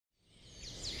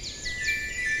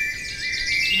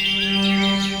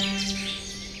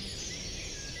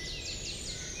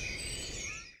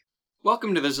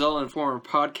Welcome to the Zelda Informer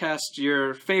podcast,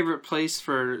 your favorite place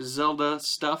for Zelda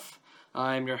stuff.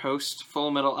 I'm your host,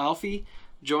 Full Metal Alfie,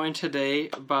 joined today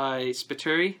by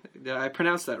Spiteri. Did I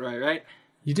pronounce that right?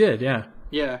 You did, yeah.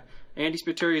 Yeah, Andy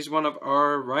Spiteri is one of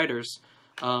our writers.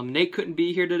 Nate couldn't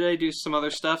be here today due to some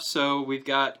other stuff, so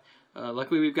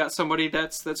luckily we've got somebody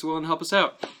that's willing to help us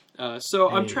out.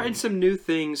 I'm trying some new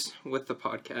things with the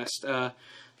podcast,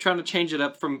 trying to change it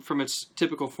up from its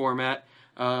typical format,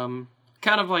 kind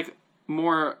of like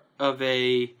more of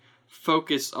a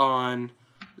focus on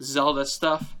Zelda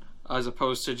stuff as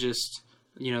opposed to just,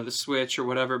 the Switch or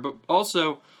whatever, but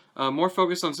also more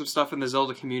focused on some stuff in the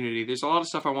Zelda community. There's a lot of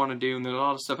stuff I want to do, and there's a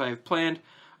lot of stuff I have planned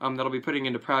that I'll be putting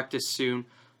into practice soon.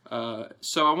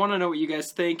 So I want to know what you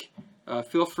guys think.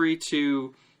 Feel free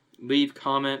to leave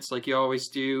comments like you always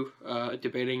do,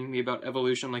 debating me about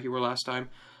evolution like you were last time,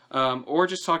 or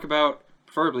just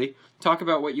preferably talk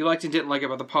about what you liked and didn't like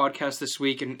about the podcast this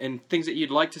week, and things that you'd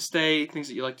like to stay, things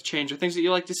that you'd like to change, or things that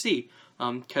you'd like to see.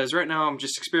 Because right now I'm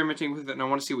just experimenting with it, and I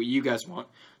want to see what you guys want.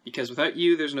 Because without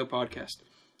you, there's no podcast.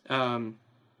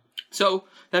 So,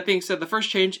 that being said, the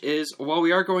first change is, while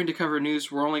we are going to cover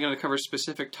news, we're only going to cover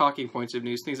specific talking points of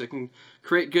news, things that can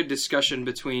create good discussion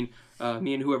between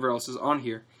me and whoever else is on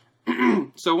here.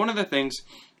 So one of the things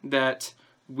that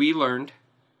we learned,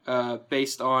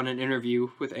 based on an interview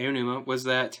with Aonuma, was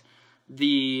that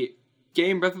the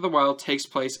game Breath of the Wild takes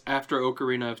place after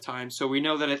Ocarina of Time. So we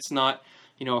know that it's not,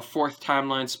 a fourth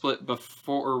timeline split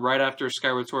before or right after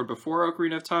Skyward Sword before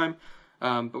Ocarina of Time.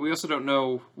 But we also don't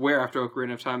know where after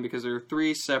Ocarina of Time because there are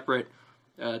three separate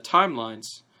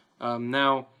timelines.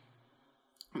 Now,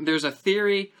 there's a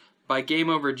theory by Game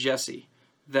Over Jesse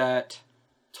that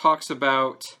talks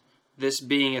about this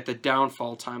being at the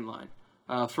Downfall timeline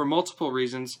for multiple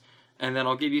reasons, and then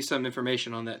I'll give you some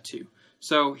information on that too.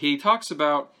 So he talks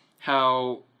about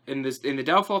how in the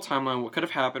Downfall timeline, what could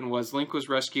have happened was Link was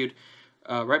rescued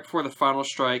right before the final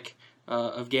strike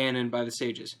of Ganon by the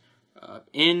sages.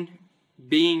 In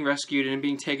being rescued and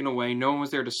being taken away, no one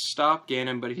was there to stop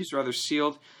Ganon, but he's rather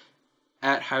sealed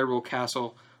at Hyrule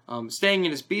Castle. Staying in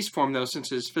his beast form, though,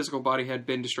 since his physical body had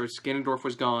been destroyed, Ganondorf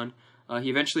was gone. He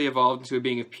eventually evolved into a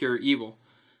being of pure evil.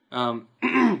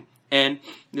 And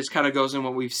this kind of goes in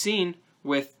what we've seen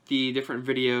with the different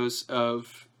videos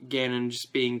of Ganon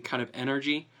just being kind of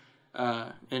energy,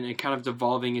 and kind of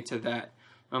devolving into that.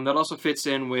 That also fits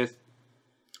in with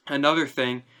another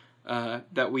thing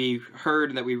that we heard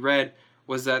and that we read,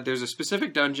 was that there's a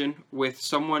specific dungeon with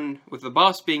the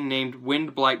boss being named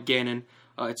Windblight Ganon.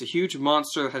 It's a huge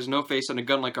monster that has no face and a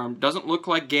gun-like arm. Doesn't look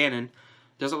like Ganon.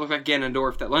 Doesn't look like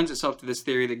Ganondorf. That lends itself to this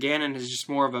theory that Ganon is just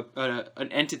more of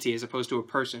an entity as opposed to a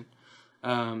person.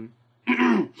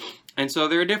 And so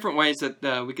there are different ways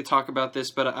that we could talk about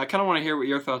this, but I kind of want to hear what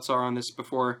your thoughts are on this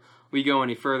before we go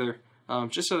any further.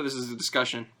 Just so this is a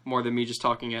discussion more than me just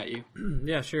talking at you.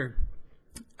 Yeah, sure.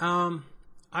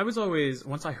 I was always,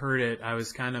 once I heard it, I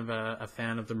was kind of a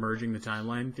fan of the merging the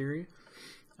timeline theory.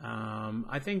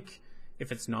 I think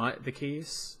if it's not the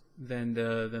case, then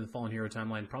the Fallen Hero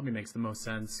timeline probably makes the most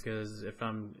sense, because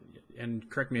and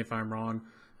correct me if I'm wrong,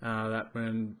 that's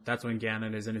when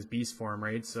Ganon is in his beast form,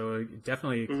 right? So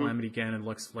definitely Calamity Ganon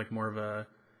looks like more of a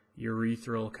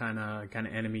urethral kind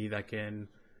of enemy that can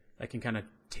kind of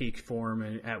take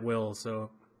form at will. So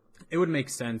it would make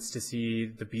sense to see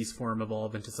the beast form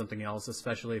evolve into something else,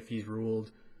 especially if he's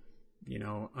ruled,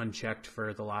 unchecked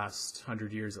for the last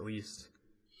 100 years at least.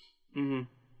 Mm-hmm.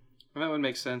 Well, that would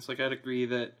make sense. Like, I'd agree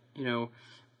that,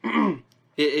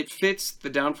 it fits the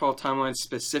Downfall timeline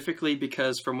specifically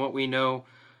because from what we know,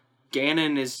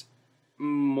 Ganon is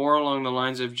more along the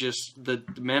lines of just the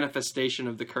manifestation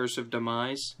of the Curse of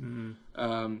Demise.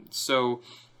 Mm-hmm. So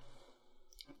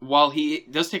while he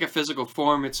does take a physical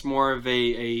form, it's more of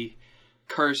a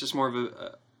curse. It's more of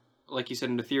a, like you said,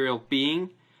 an ethereal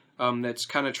being that's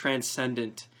kind of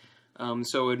transcendent.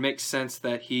 So it would make sense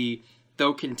that he,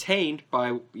 though contained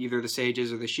by either the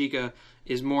sages or the Sheikah,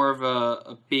 is more of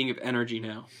a being of energy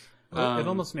now. It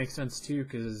almost makes sense too,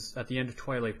 because at the end of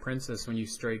Twilight Princess, when you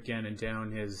strike Ganon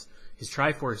down, his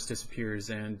Triforce disappears,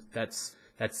 and that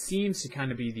seems to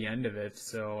kind of be the end of it.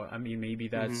 So I mean, maybe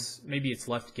maybe it's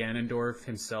left Ganondorf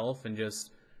himself and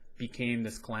just became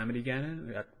this Calamity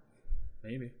Ganon.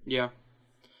 Maybe. Yeah.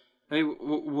 I mean,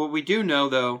 what we do know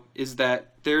though is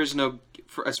that there is no,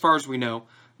 as far as we know,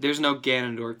 there's no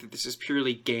Ganondorf. That this is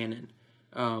purely Ganon,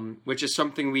 which is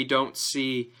something we don't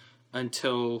see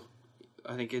until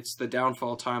I think it's the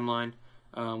Downfall timeline,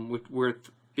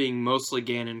 with being mostly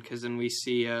Ganon, because then we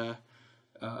see at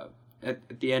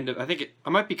the end of, I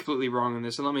might be completely wrong on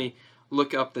this, and let me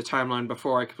look up the timeline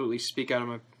before I completely speak out of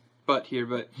my butt here,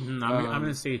 but I'm going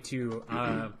to say too.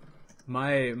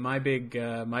 My big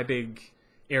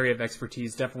area of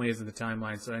expertise definitely isn't the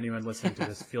timeline. So anyone listening to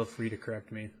this, feel free to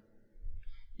correct me.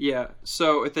 yeah.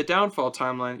 So at the Downfall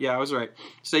timeline, yeah, I was right.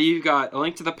 So you've got A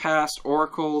Link to the Past,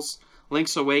 Oracles,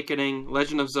 Link's Awakening,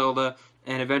 Legend of Zelda,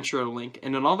 and Adventure of Link.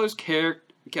 And in all those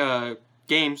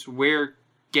games where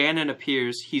Ganon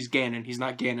appears, he's Ganon. He's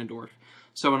not Ganondorf.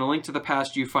 So in A Link to the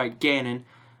Past, you fight Ganon.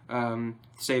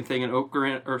 Same thing in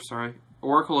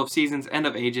Oracle of Seasons, End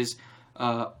of Ages.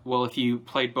 Well, if you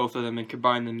played both of them and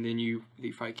combined them, then you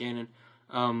fight Ganon.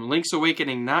 Link's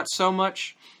Awakening, not so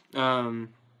much.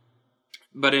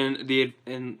 But in the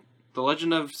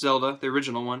Legend of Zelda, the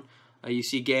original one, you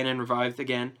see Ganon revived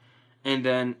again. And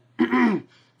then,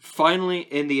 finally,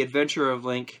 in the Adventure of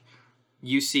Link,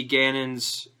 you see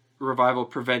Ganon's revival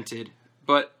prevented.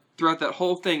 But throughout that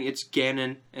whole thing, it's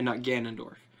Ganon and not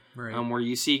Ganondorf. Right. Where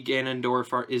you see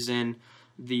Ganondorf is in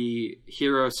the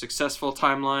hero successful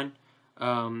timeline,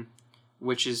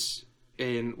 which is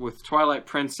with Twilight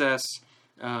Princess,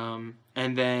 and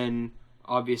then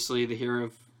obviously the Hero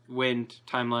of Wind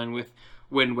timeline with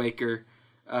Wind Waker.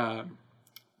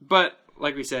 But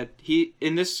like we said,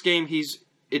 in this game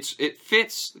it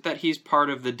fits that he's part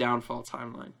of the Downfall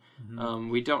timeline. Mm-hmm.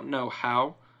 We don't know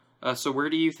how. So where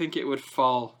do you think it would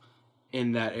fall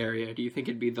in that area? Do you think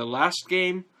it'd be the last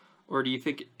game, or do you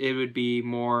think it would be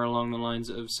more along the lines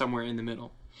of somewhere in the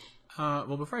middle?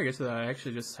 Well, before I get to that, I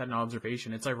actually just had an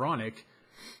observation. It's ironic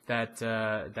that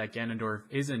Ganondorf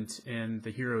isn't in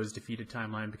the Heroes Defeated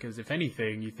timeline, because if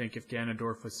anything, you think if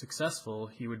Ganondorf was successful,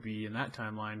 he would be in that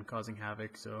timeline causing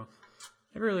havoc. So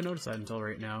I never really noticed that until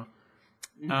right now.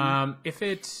 Mm-hmm. If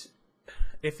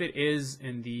it is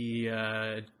in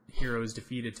the Heroes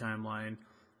Defeated timeline,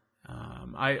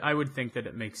 I would think that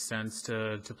it makes sense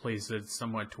to place it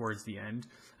somewhat towards the end.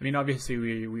 I mean, obviously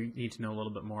we need to know a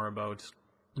little bit more about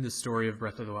the story of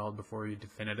Breath of the Wild before we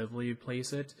definitively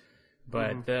place it.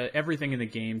 But everything in the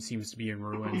game seems to be in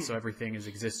ruins, so everything has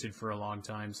existed for a long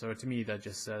time. So to me, that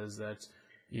just says that,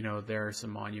 there are some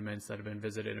monuments that have been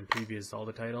visited in previous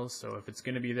Zelda titles. So if it's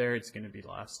going to be there, it's going to be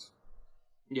last.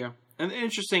 Yeah, and the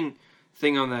interesting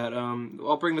thing on that,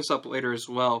 I'll bring this up later as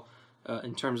well,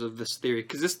 in terms of this theory,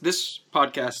 because this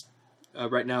podcast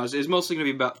right now is mostly going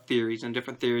to be about theories and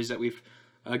different theories that we've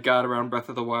got around Breath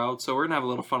of the Wild. So we're going to have a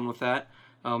little fun with that.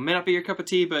 May not be your cup of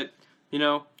tea, but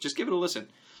just give it a listen.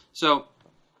 So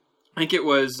I think it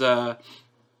was it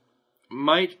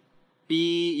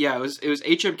was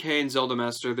HMK and Zelda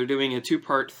Master. They're doing a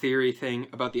 2-part theory thing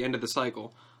about the end of the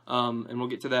cycle, and we'll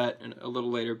get to that a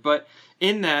little later. But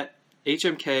in that,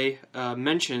 HMK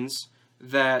mentions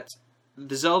that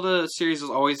the Zelda series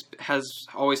has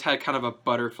always had kind of a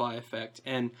butterfly effect,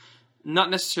 and not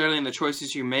necessarily in the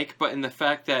choices you make, but in the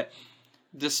fact that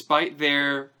despite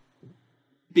there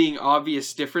being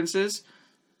obvious differences,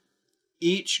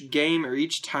 each game or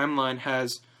each timeline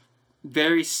has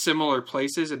very similar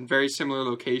places and very similar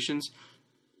locations,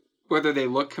 whether they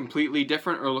look completely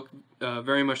different or look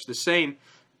very much the same.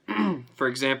 For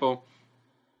example,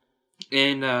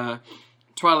 in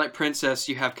Twilight Princess,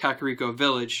 you have Kakariko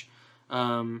Village,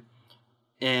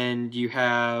 and you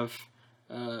have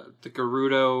the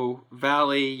Gerudo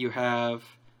Valley, you have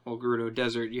Gerudo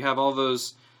Desert, you have all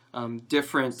those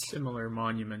different similar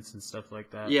monuments and stuff like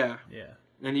that. Yeah. Yeah.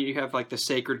 And you have the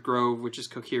Sacred Grove, which is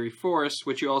Kokiri Forest,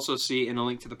 which you also see in A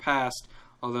Link to the Past,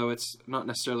 although it's not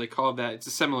necessarily called that. It's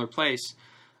a similar place.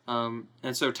 And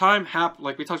so time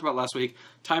like we talked about last week,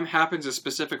 time happens a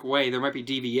specific way. There might be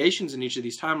deviations in each of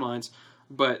these timelines,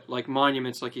 but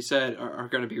monuments, like you said, are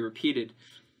going to be repeated.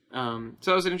 So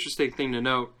that was an interesting thing to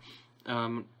note.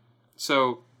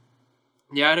 So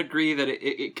yeah, I'd agree that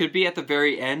it could be at the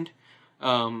very end,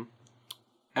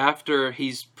 after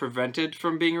he's prevented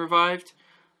from being revived,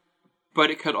 but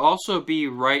it could also be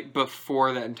right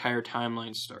before that entire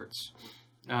timeline starts.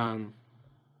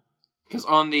 Because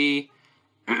on the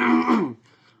game,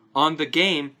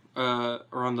 or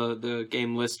on the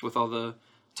game list with all the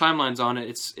timelines on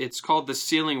it, it's called the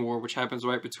Sealing War, which happens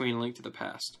right between Link to the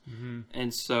Past. Mm-hmm.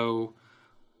 And so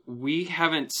we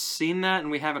haven't seen that and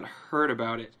we haven't heard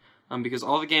about it, because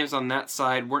all the games on that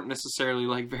side weren't necessarily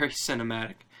very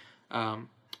cinematic.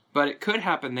 But it could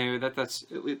happen there. That's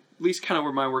at least kind of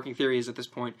where my working theory is at this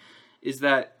point, is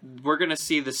that we're going to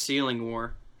see the Sealing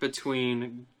War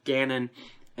between Ganon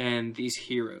and these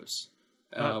heroes.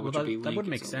 That would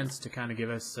make sense to kind of give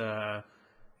us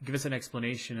an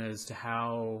explanation as to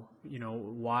how,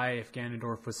 why, if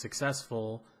Ganondorf was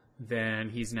successful, then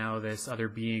he's now this other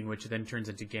being, which then turns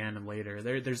into Ganon later.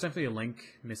 There's definitely a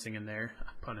link missing in there,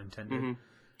 pun intended.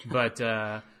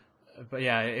 Mm-hmm. but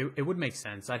yeah, it would make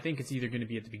sense. I think it's either going to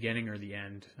be at the beginning or the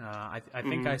end. I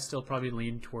think I still probably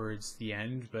lean towards the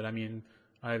end, but I mean,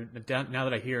 now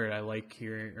that I hear it, I like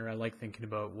thinking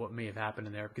about what may have happened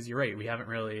in there, because you're right, we haven't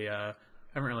really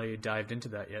dived into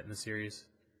that yet in the series.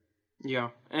 Yeah,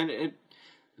 and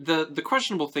the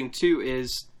questionable thing too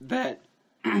is that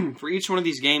for each one of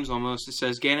these games, almost it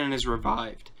says Ganon is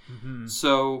revived. Mm-hmm.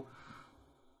 So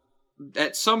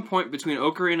at some point between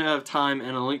Ocarina of Time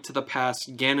and A Link to the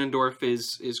Past, Ganondorf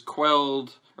is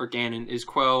quelled, or Ganon is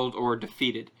quelled or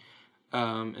defeated.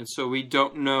 And so we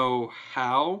don't know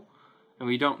how, and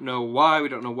we don't know why, we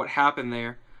don't know what happened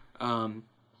there. And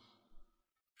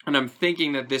I'm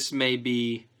thinking that this may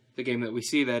be the game that we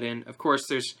see that in. Of course,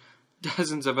 there's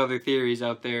dozens of other theories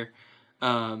out there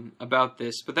about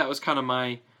this, but that was kind of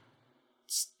my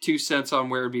 2 cents on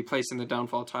where it would be placed in the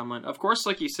Downfall timeline. Of course,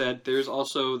 like you said, there's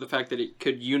also the fact that it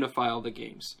could unify all the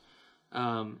games.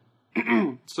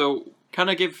 So kind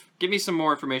of give me some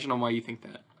more information on why you think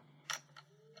that.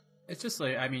 It's just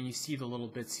like, I mean, you see the little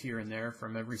bits here and there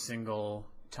from every single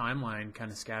timeline kind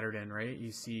of scattered in, right?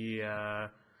 You see the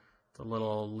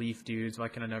little leaf dudes. Why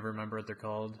can I never remember what they're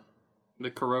called? The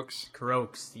Karoks.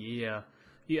 Karoks, yeah.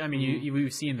 I mean,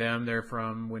 we've seen them. They're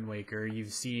from Wind Waker.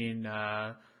 You've seen,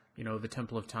 the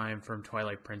Temple of Time from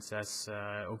Twilight Princess,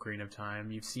 Ocarina of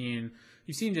Time. You've seen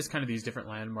just kind of these different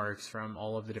landmarks from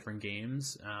all of the different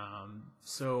games.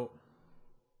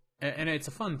 And it's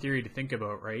a fun theory to think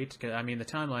about, right? 'Cause, I mean, the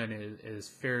timeline is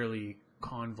fairly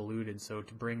convoluted, so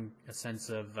to bring a sense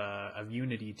of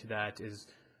unity to that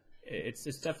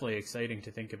it's definitely exciting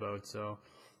to think about. So,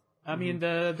 I mean,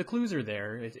 the clues are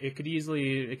there. It could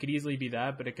easily be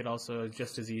that, but it could also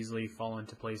just as easily fall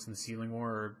into place in the Sealing War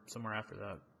or somewhere after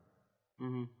that.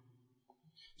 Mm-hmm.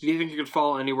 Do you think it could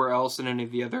fall anywhere else in any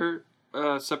of the other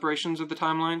separations of the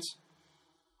timelines?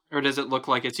 Or does it look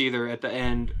like it's either at the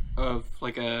end of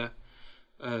like to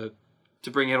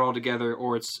bring it all together,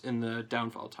 or it's in the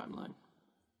Downfall timeline?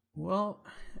 Well,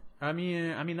 I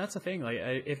mean that's the thing. Like,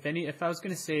 if I was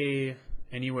going to say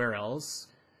anywhere else,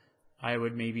 I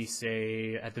would maybe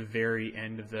say at the very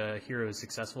end of the Hero's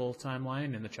Successful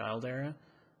timeline in the Child era.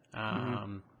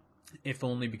 If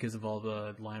only because of all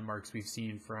the landmarks we've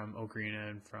seen from Ocarina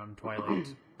and from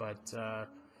Twilight. But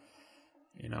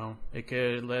it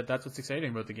could. That's what's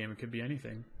exciting about the game. It could be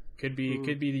anything. Could be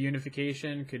the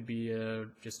unification. Could be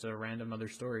just a random other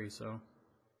story. So,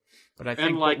 but I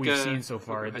think what we've seen so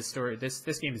far, this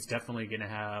game is definitely going to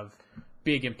have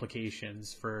big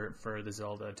implications for the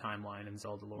Zelda timeline and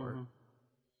Zelda lore. Mm-hmm.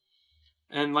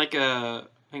 And I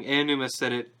think Aonuma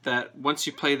said it, that once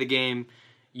you play the game,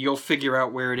 you'll figure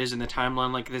out where it is in the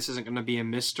timeline. Like, this isn't going to be a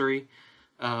mystery.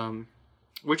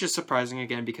 Which is surprising,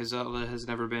 again, because Zelda has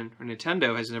never been, or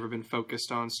Nintendo has never been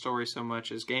focused on story so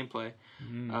much as gameplay.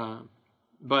 Mm-hmm.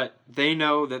 But they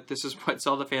know that this is what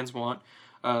Zelda fans want.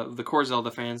 The core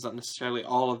Zelda fans, not necessarily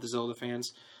all of the Zelda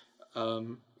fans.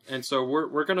 And so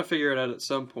we're going to figure it out at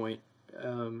some point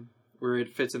where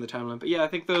it fits in the timeline. But yeah, I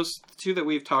think those two that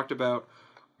we've talked about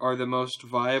are the most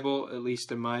viable, at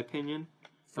least in my opinion.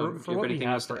 For what we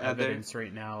have for evidence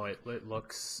right now, it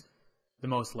looks the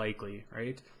most likely,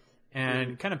 right?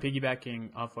 And kind of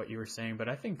piggybacking off what you were saying, but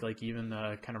I think like even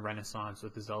the kind of renaissance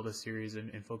with the Zelda series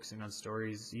and focusing on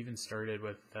stories even started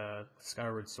with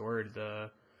Skyward Sword.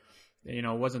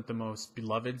 Wasn't the most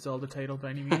beloved Zelda title by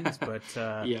any means, but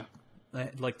yeah,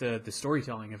 like the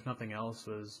storytelling, if nothing else,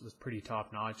 was pretty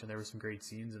top notch, and there were some great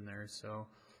scenes in there. So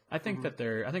I think that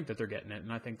they're getting it,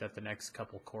 and I think that the next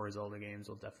couple core Zelda games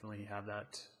will definitely have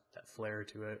that flair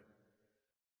to it.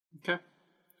 Okay.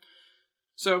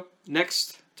 So,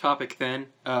 next topic then.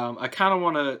 I kind of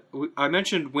want to... I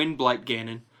mentioned Windblight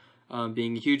Ganon,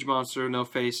 being a huge monster, no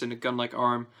face, and a gun-like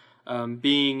arm,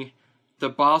 being the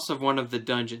boss of one of the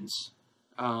dungeons.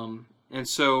 And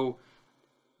so,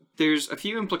 there's a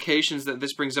few implications that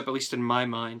this brings up, at least in my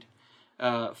mind.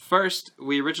 First,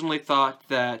 we originally thought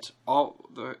that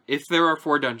if there are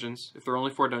 4 dungeons, if there are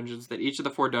only 4 dungeons, that each of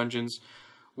the 4 dungeons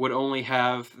would only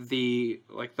have the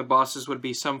bosses would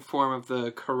be some form of the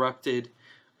corrupted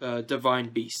divine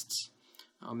beasts.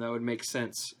 That would make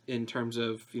sense in terms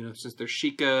of, since they're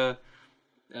Sheikah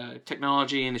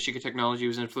technology, and the Sheikah technology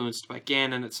was influenced by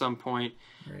Ganon at some point,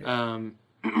 right.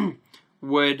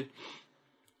 Would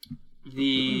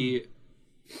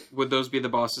those be the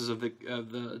bosses of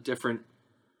the different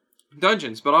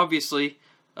dungeons? But obviously,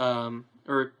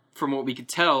 or from what we could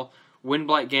tell,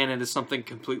 Windblight Ganon is something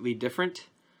completely different.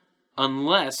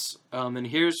 Unless, and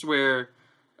here's where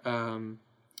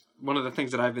one of the things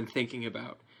that I've been thinking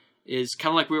about is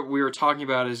kind of like we were talking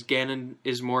about, is Ganon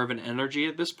is more of an energy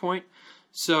at this point.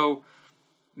 So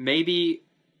maybe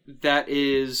that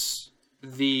is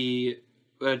the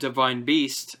divine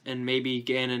beast, and maybe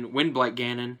Ganon, Windblight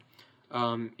Ganon,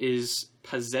 is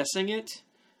possessing it.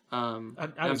 I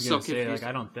was going to say, like,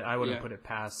 I wouldn't put it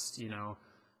past,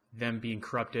 them being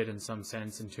corrupted in some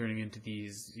sense and turning into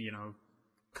these,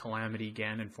 calamity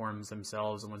Ganon forms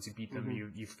themselves. And once you beat them,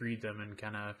 you freed them and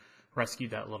kind of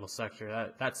rescued that little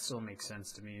sector. That still makes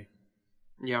sense to me.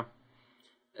 Yeah.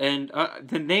 And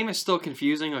the name is still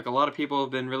confusing. Like, a lot of people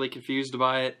have been really confused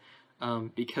by it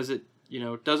because it,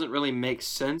 doesn't really make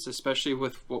sense, especially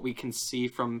with what we can see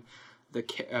from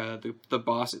the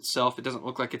boss itself. It doesn't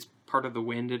look like it's part of the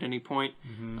wind at any point.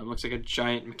 It looks like a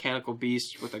giant mechanical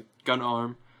beast with a gun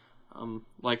arm.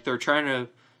 Like they're trying to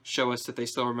show us that they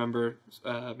still remember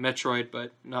Metroid,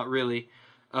 but not really.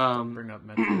 Don't bring up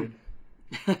Metroid.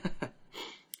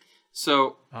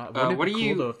 So, what do cool,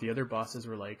 you? Though, if the other bosses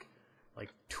were like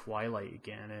Twilight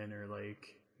Ganon or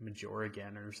like Majora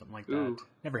Ganon or something like that. Ooh.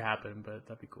 Never happened, but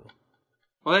that'd be cool.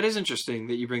 Well, that is interesting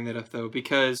that you bring that up, though,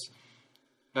 because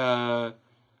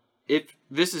if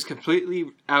this is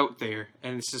completely out there,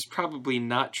 and this is probably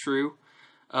not true,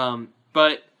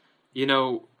 but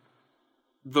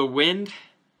the wind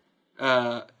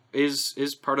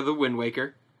is part of the Wind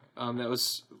Waker. That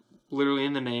was literally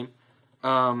in the name,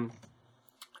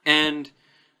 and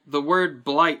the word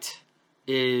blight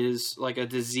is like a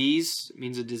disease. It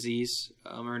means a disease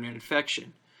or an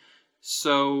infection.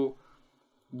 So,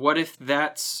 what if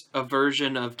that's a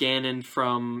version of Ganon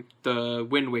from the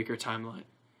Wind Waker timeline?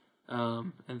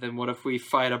 And then what if we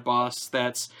fight a boss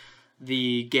that's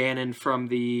the Ganon from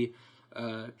the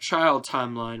Child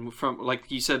timeline, from,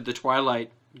 like you said, the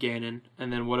Twilight Ganon?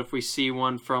 And then what if we see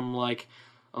one from, like,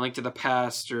 A Link to the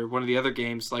Past or one of the other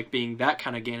games, like, being that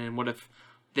kind of Ganon? What if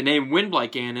the name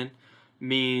Windblight Ganon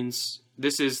means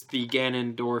this is the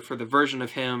Ganondorf, or the version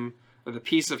of him, or the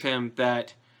piece of him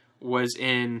that was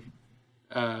in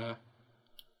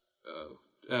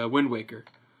Wind Waker?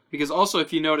 Because also,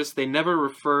 if you notice, they never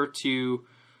refer to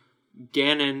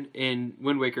Ganon in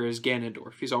Wind Waker as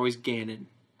Ganondorf. He's always Ganon,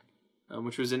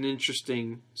 which was an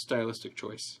interesting stylistic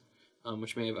choice,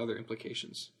 which may have other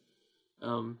implications.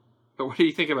 But what do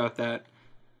you think about that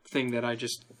thing that I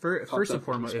just first and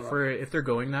foremost, if they're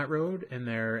going that road and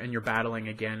you're battling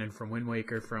a Ganon from Wind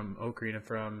Waker, from Ocarina,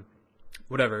 from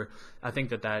whatever, I think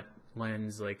that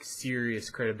lends like serious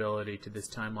credibility to this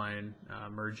timeline,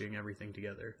 merging everything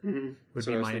together. Would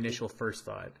be my initial first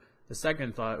thought. The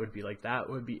second thought would be like, that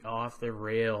would be off the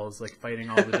rails. Like, fighting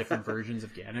all the different versions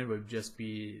of Ganon would just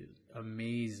be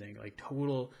amazing. Like,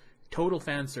 total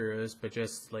fan service, but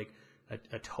just like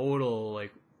a total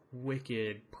like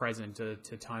wicked present to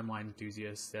timeline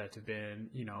enthusiasts that have been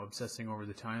obsessing over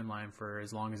the timeline for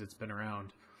as long as it's been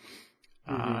around.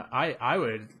 I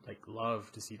would like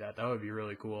love to see that. That would be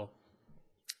really cool.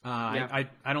 I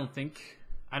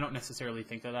don't necessarily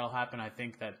think that'll happen. I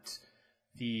think that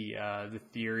the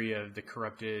theory of the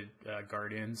corrupted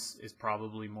guardians is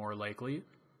probably more likely,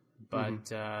 but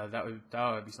that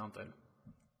would be something.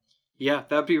 Yeah,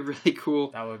 that'd be really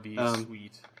cool. That would be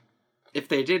sweet. If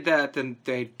they did that, then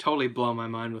they'd totally blow my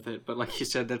mind with it. But like you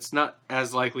said, that's not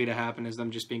as likely to happen as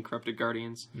them just being corrupted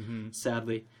guardians,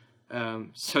 sadly.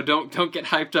 So don't get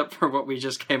hyped up for what we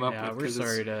just came up with. Yeah, we're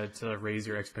sorry to raise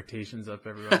your expectations up,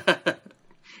 everyone.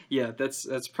 Yeah,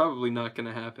 that's probably not going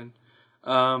to happen.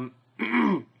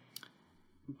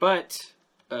 But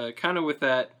kind of with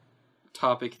that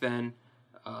topic then,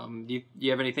 do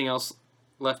you have anything else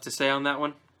left to say on that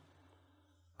one?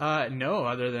 No,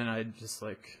 other than I'd just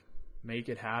like make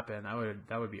it happen.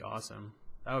 That would be awesome.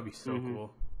 That would be so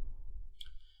cool.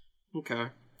 Okay.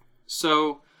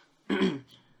 So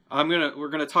we're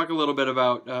gonna talk a little bit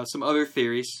about some other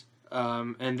theories,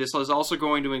 and this is also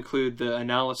going to include the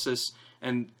analysis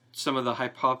and some of the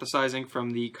hypothesizing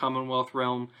from the Commonwealth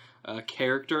Realm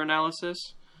character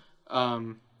analysis.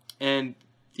 And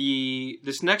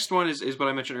this next one is what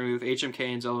I mentioned earlier with HMK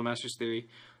and Zelda Masters Theory.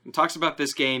 It talks about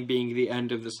this game being the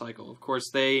end of the cycle. Of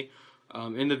course, they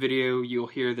in the video you'll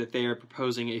hear that they are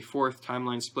proposing a fourth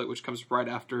timeline split, which comes right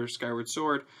after Skyward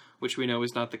Sword, which we know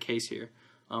is not the case here.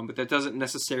 But that doesn't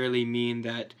necessarily mean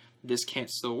that this can't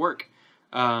still work.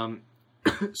 So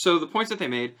the points that they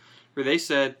made, where they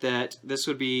said that this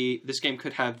game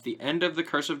could have the end of the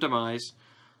Curse of Demise,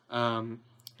 and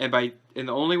the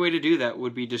only way to do that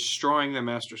would be destroying the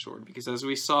Master Sword, because as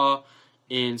we saw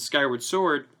in Skyward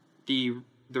Sword, the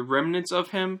remnants of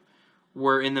him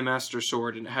were in the Master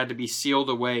Sword, and it had to be sealed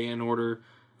away in order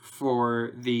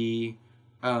for the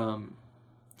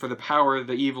power of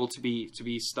the evil to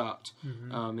be stopped.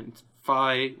 And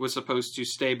Fi was supposed to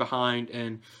stay behind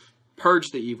and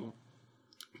purge the evil.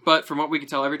 But from what we can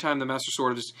tell, every time the Master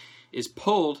Sword is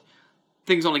pulled,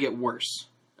 things only get worse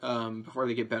before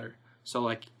they get better. So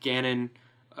like Ganon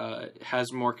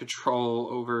has more control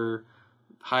over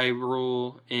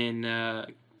Hyrule in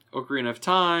Ocarina of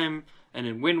Time, and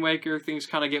in Wind Waker things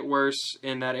kind of get worse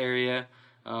in that area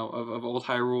of Old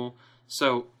Hyrule.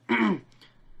 So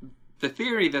the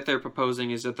theory that they're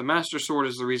proposing is that the Master Sword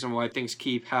is the reason why things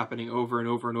keep happening over and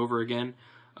over and over again,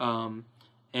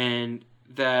 and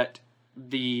that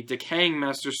the decaying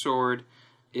Master Sword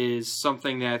is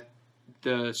something that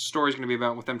the story is going to be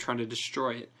about, with them trying to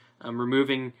destroy it,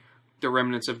 removing the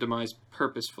remnants of Demise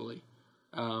purposefully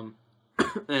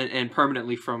and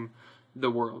permanently from the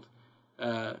world.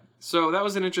 So that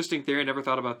was an interesting theory. I never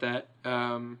thought about that.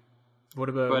 What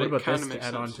about this to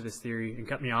add on to this theory? And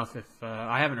cut me off if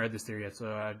I haven't read this theory yet, so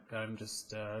I'm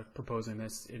just proposing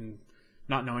this in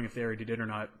not knowing if they already did or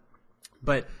not.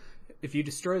 But if you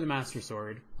destroy the Master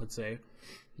Sword, let's say,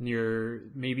 and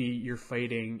you're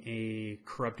fighting a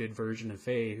corrupted version of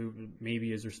Faye who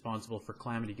maybe is responsible for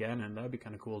Calamity Ganon, that'd be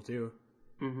kind of cool too.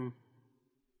 Mm-hmm.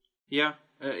 Yeah,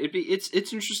 it's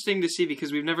interesting to see,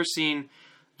 because we've never seen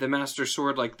the Master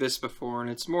Sword like this before, and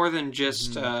it's more than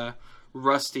just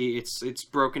rusty. It's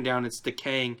broken down. It's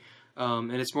decaying,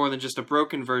 and it's more than just a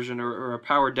broken version or a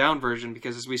powered down version,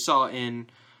 because as we saw in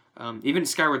even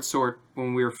Skyward Sword,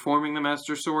 when we were forming the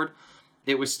Master Sword,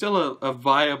 it was still a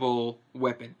viable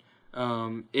weapon.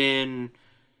 In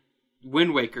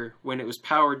Wind Waker, when it was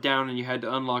powered down and you had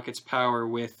to unlock its power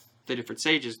with the two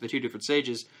different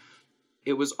sages,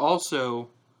 it was also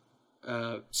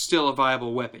still a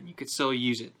viable weapon. You could still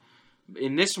use it.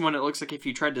 In this one, it looks like if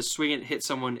you tried to swing it and hit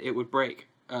someone, it would break.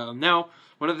 Now,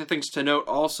 one of the things to note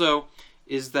also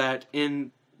is that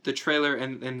in the trailer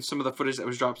and some of the footage that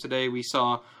was dropped today, we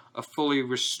saw a fully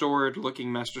restored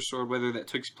looking Master Sword. Whether that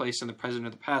took place in the present or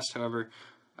the past, however,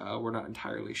 we're not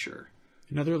entirely sure.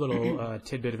 Another little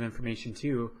tidbit of information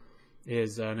too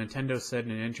is Nintendo said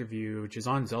in an interview, which is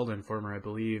on Zelda Informer, I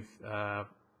believe,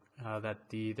 that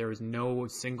there was no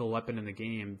single weapon in the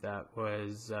game that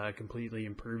was completely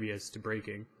impervious to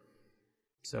breaking.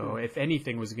 So if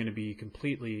anything was going to be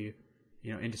completely,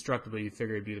 indestructible, you'd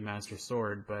figure it'd be the Master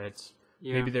Sword. But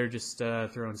maybe they're just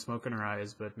throwing smoke in our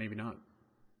eyes, but maybe not.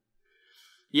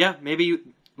 Yeah, maybe,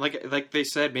 like they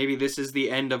said, maybe this is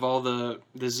the end of all the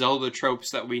Zelda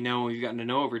tropes that we know, we've gotten to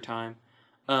know over time.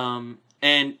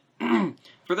 And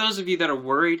for those of you that are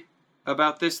worried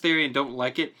about this theory and don't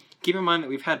like it, keep in mind that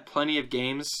we've had plenty of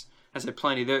games. I said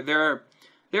plenty. There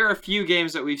are a few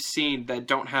games that we've seen that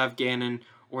don't have Ganon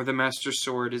or the Master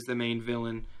Sword as the main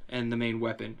villain and the main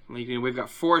weapon. We've got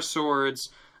Four Swords,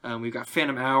 we've got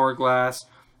Phantom Hourglass,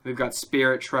 we've got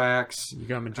Spirit Tracks. You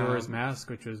got Majora's Mask,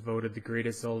 which was voted the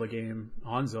greatest Zelda game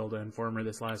on Zelda Informer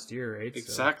this last year, right?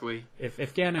 Exactly. So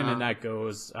if Ganon and that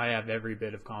goes, I have every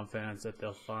bit of confidence that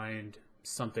they'll find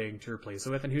something to replace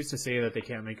it with, and who's to say that they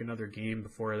can't make another game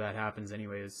before that happens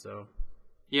anyways. So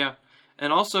yeah.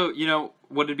 And also,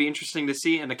 what would be interesting to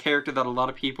see, and a character that a lot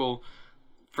of people,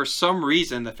 for some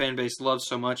reason, the fan base loves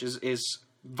so much, is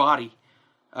Vaati.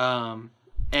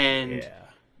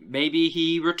 Maybe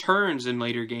he returns in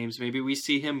later games. Maybe we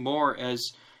see him more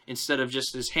as, instead of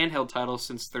just his handheld title,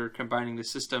 since they're combining the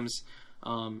systems,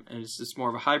 and it's just more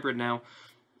of a hybrid now.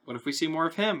 What if we see more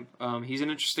of him? He's an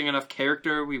interesting enough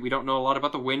character. We don't know a lot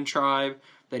about the Wind Tribe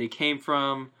that he came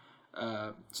from.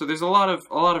 So there's a lot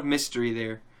of mystery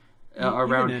there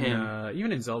around him.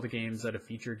 Even in Zelda games that have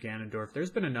featured Ganondorf,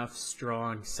 there's been enough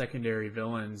strong secondary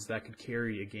villains that could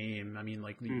carry a game. I mean,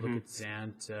 you look at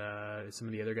Zant, some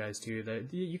of the other guys too,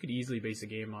 that you could easily base a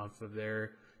game off of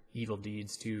their evil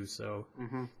deeds too. So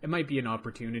it might be an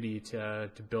opportunity to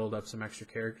build up some extra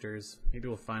characters. Maybe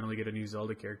we'll finally get a new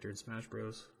Zelda character in Smash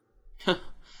Bros.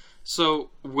 So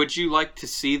would you like to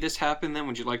see this happen then?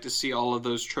 Would you like to see all of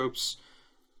those tropes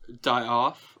die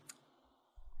off?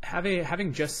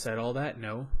 Having just said all that,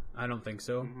 no, I don't think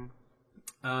so.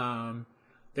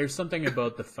 There's something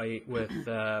about the fight with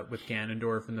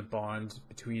Ganondorf and the bond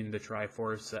between the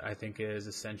Triforce that I think is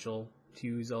essential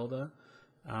to Zelda.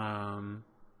 I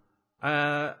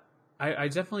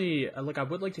definitely I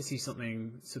would like to see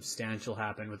something substantial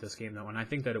happen with this game though, and I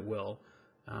think that it will.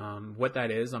 What that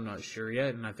is, I'm not sure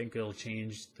yet, and I think it'll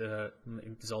change the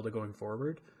Zelda going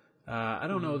forward. I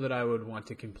don't know that I would want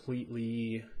to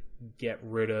completely get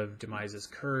rid of Demise's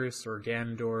curse or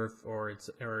Ganondorf or et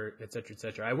cetera, et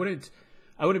cetera. I wouldn't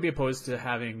be opposed to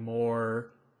having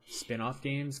more spin-off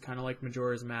games, kind of like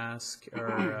Majora's Mask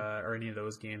or any of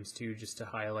those games too, just to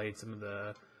highlight some of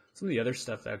the other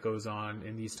stuff that goes on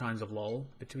in these times of lull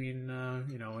between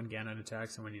when Ganon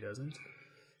attacks and when he doesn't.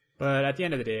 But at the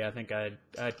end of the day, I think I'd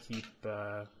keep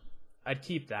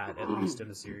that at least in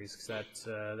the series, because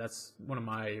that's one of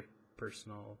my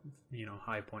personal,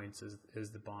 high points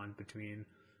is the bond between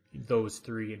those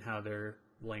three and how they're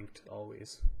linked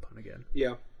always. Pun again.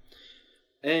 Yeah.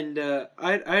 And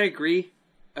I agree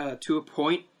to a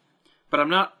point, but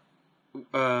I'm not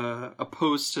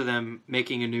opposed to them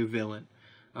making a new villain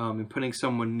and putting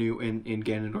someone new in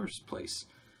Ganondorf's place.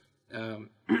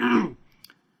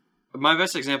 My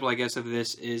best example, I guess, of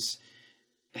this is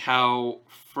how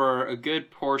for a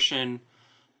good portion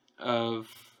of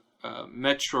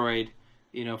Metroid,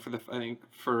 I think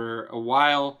for a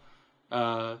while,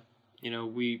 Mother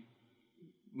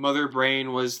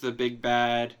Brain was the big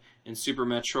bad in Super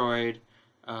Metroid.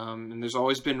 And there's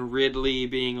always been Ridley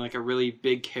being like a really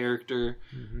big character.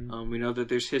 Mm-hmm. We know that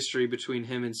there's history between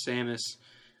him and Samus,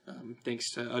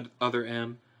 thanks to Other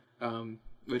M,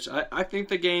 which I think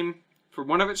the game, for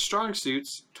one of its strong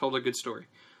suits, told a good story.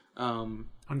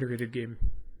 Underrated game.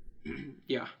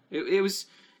 Yeah,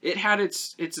 it had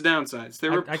its downsides.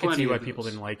 There were I plenty could see why of people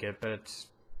those. didn't like it, but it's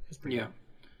pretty good.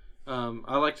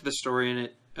 I liked the story in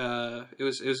it. It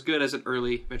was good as an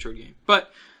early Metroid game.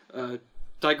 But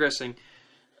digressing.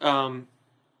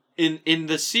 In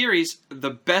the series,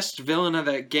 the best villain of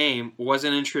that game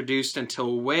wasn't introduced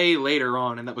until way later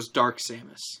on, and that was Dark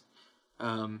Samus.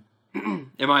 In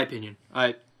my opinion,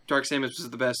 Dark Samus was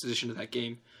the best addition to that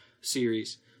game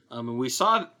series. And we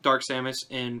saw Dark Samus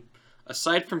in,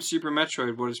 aside from Super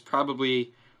Metroid, what is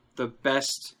probably the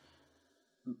best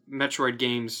Metroid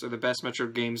games, or the best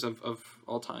Metroid games of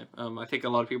all time. I think a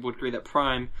lot of people would agree that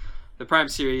the Prime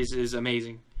series is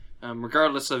amazing.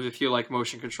 Regardless of if you like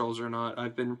motion controls or not. I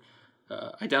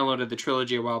downloaded the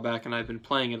trilogy a while back, and I've been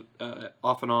playing it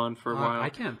off and on for a while. I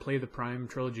can't play the Prime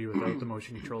trilogy without the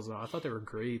motion controls, though. I thought they were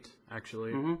great,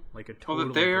 actually. Mm-hmm. Like a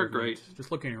total they are great.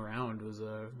 Just looking around was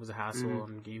a hassle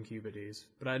on GameCube days.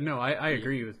 But I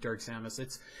agree with Dark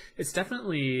Samus. It's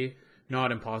definitely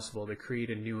not impossible to create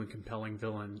a new and compelling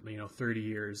villain, 30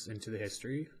 years into the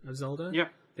history of Zelda. Yeah.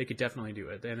 They could definitely do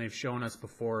it. And they've shown us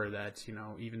before that,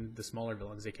 even the smaller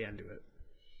villains, they can do it.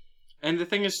 And the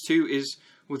thing is, too, is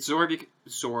with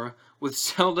with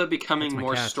Zelda becoming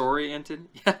more story-oriented.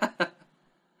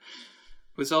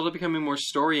 With Zelda becoming more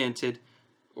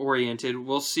story-oriented,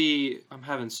 we'll see... I'm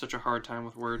having such a hard time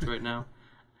with words right now.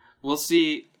 We'll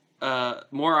see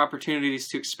more opportunities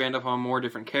to expand upon more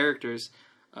different characters.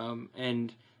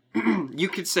 And you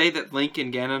could say that Link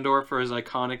and Ganondorf are as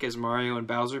iconic as Mario and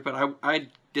Bowser, but I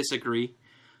disagree.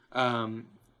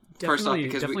 First off,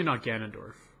 because definitely not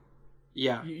Ganondorf.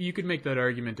 Yeah. You could make that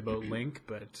argument about Link,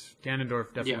 but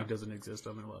Ganondorf definitely doesn't exist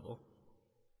on their level.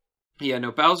 Yeah,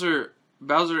 no, Bowser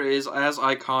is as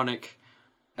iconic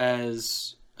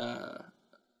as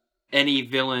any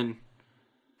villain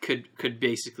could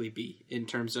basically be in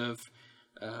terms of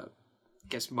I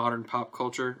guess modern pop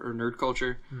culture or nerd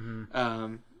culture.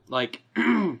 Mm-hmm.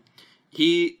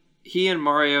 He and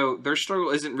Mario, their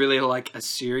struggle isn't really like a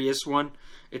serious one.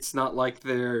 It's not like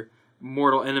they're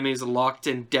mortal enemies locked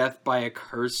in death by a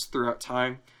curse throughout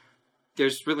time.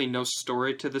 There's really no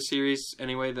story to the series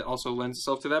anyway that also lends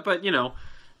itself to that. But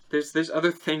there's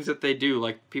other things that they do.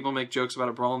 Like people make jokes about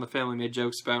it. Brawl in the Family made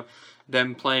jokes about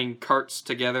them playing carts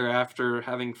together after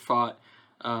having fought.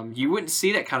 You wouldn't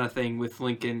see that kind of thing with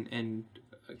Link and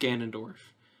Ganondorf.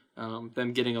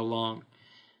 Them getting along.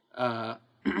 That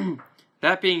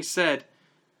being said,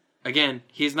 again,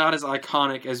 he's not as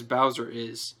iconic as Bowser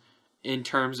is in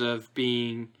terms of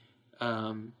being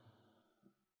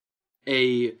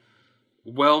a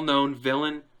well-known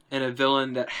villain and a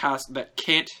villain that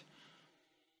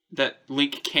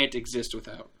Link can't exist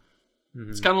without.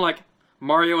 Mm-hmm. It's kind of like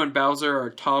Mario and Bowser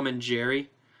are Tom and Jerry,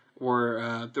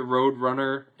 or the Road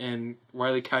Runner and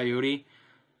Wile E. Coyote,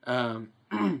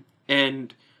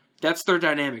 and that's their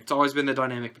dynamic. It's always been the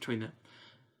dynamic between them.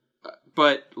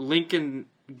 But Link and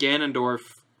Ganondorf,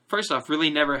 first off, really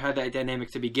never had that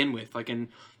dynamic to begin with. Like in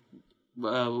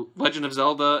Legend of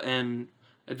Zelda and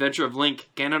Adventure of Link,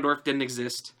 Ganondorf didn't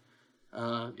exist.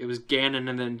 It was Ganon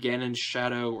and then Ganon's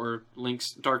shadow, or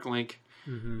Link's Dark Link.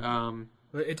 Mm-hmm.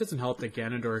 But it doesn't help that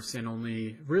Ganondorf's in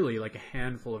only really like a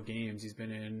handful of games. He's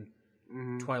been in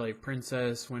Twilight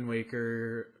Princess, Wind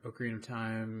Waker, Ocarina of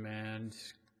Time, and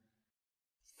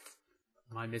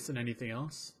am I missing anything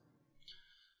else?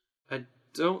 I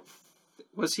don't...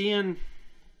 Was he in...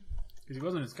 Because he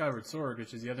wasn't in Skyward Sword,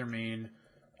 which is the other main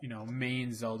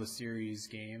Zelda series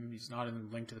game. He's not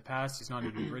in Link to the Past. He's not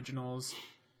in the originals.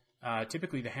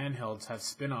 Typically, the handhelds have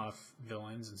spin-off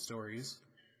villains and stories.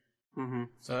 Mm-hmm.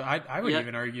 So I would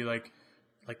even argue like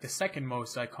the second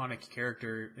most iconic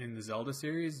character in the Zelda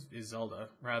series is Zelda,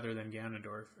 rather than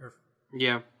Ganondorf.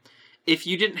 Yeah. If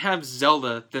you didn't have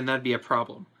Zelda, then that'd be a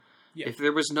problem. Yeah. If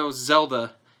there was no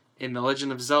Zelda in The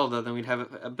Legend of Zelda, then we'd have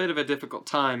a bit of a difficult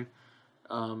time,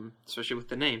 especially with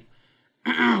the name.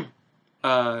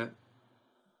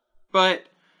 But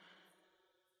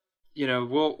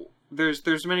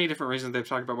there's many different reasons they've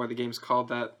talked about why the game's called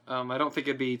that. I don't think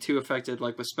it'd be too affected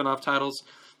like with spin-off titles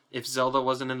if Zelda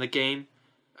wasn't in the game,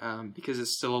 because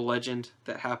it's still a legend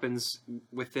that happens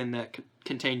within that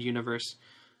contained universe.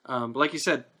 But like you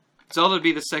said, Zelda would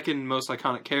be the second most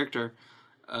iconic character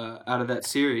out of that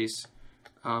series.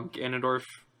 Ganondorf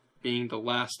being the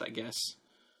last, I guess.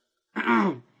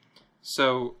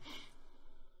 So,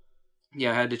 yeah,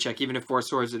 I had to check. Even in Four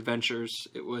Swords Adventures,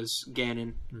 it was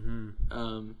Ganon.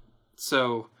 Mm-hmm.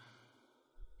 So,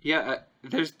 yeah,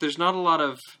 there's not a lot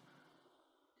of...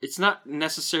 It's not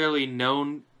necessarily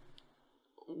known...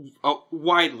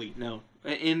 widely known.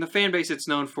 In the fan base, it's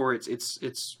known for its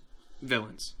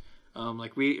villains.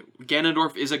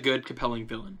 Ganondorf is a good, compelling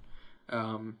villain.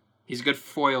 He's a good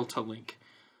foil to Link.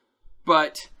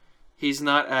 But he's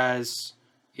not as,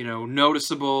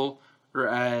 noticeable or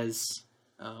as...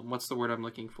 what's the word I'm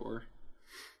looking for?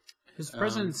 His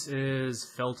presence is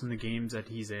felt in the games that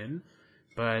he's in,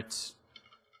 but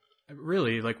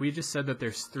really, like we just said that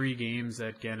there's 3 games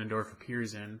that Ganondorf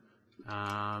appears in,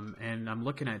 and I'm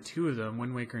looking at 2 of them,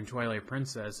 Wind Waker and Twilight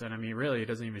Princess, and I mean, really, it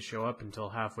doesn't even show up until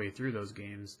halfway through those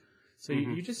games. So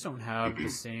you just don't have the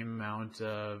same amount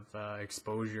of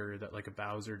exposure that like a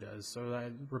Bowser does. So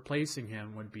that replacing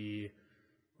him would be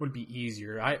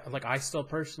easier. I still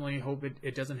personally hope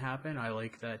it doesn't happen. I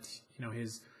like that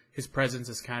his presence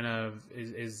is kind of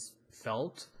is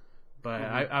felt, but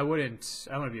I wouldn't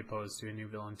be opposed to a new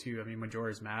villain too. I mean,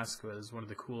 Majora's Mask was one of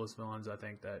the coolest villains I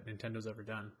think that Nintendo's ever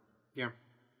done. Yeah,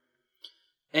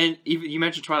 and even you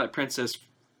mentioned Twilight Princess.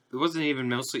 It wasn't even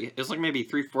mostly... It was like maybe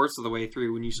 3/4 of the way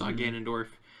through when you saw Ganondorf.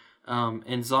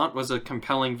 And Zant was a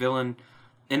compelling villain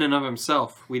in and of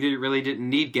himself. We really didn't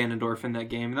need Ganondorf in that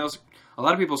game. And that was a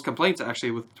lot of people's complaints,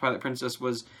 actually, with Twilight Princess,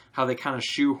 was how they kind of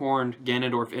shoehorned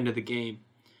Ganondorf into the game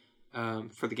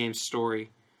for the game's story.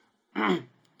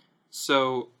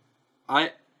 So,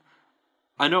 I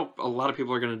know a lot of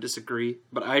people are going to disagree,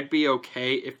 but I'd be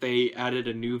okay if they added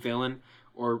a new villain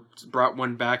or brought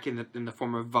one back in the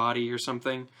form of Vaati or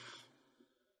something,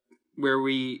 where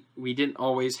we didn't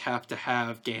always have to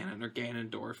have Ganon or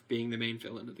Ganondorf being the main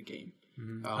villain of the game.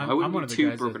 Mm-hmm. I'm one of the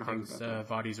guys that thinks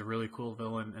Vaati's a really cool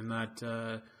villain, and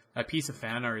that piece of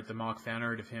fan art, the mock fan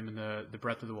art of him in the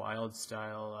Breath of the Wild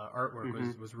style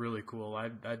artwork was really cool.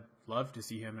 I'd love to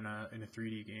see him in a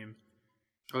 3D game.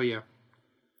 Oh yeah.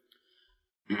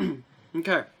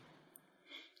 Okay.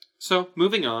 So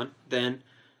moving on then.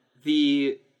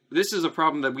 This is a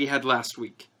problem that we had last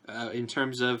week in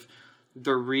terms of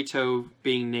the Rito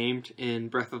being named in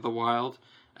Breath of the Wild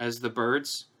as the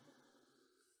birds.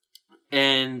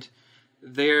 And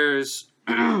there's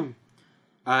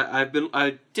I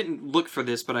didn't look for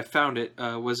this, but I found it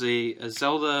was a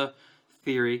Zelda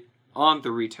theory on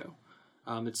the Rito.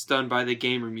 It's done by the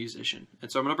Gamer Musician,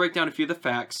 and so I'm going to break down a few of the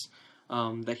facts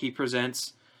that he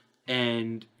presents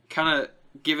and kind of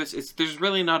give us. There's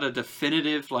really not a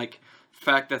definitive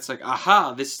fact that's like,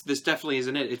 aha, this definitely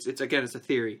isn't it. It's a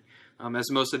theory, as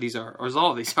most of these are, or as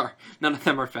all of these are. None of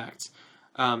them are facts,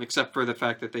 except for the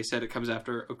fact that they said it comes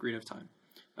after Ocarina of Time.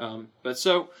 But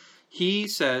so he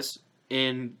says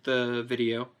in the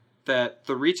video that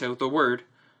the Rito, the word,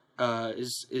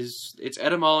 its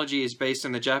etymology is based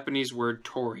on the Japanese word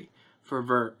tori for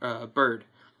bird,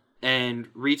 and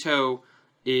Rito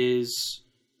is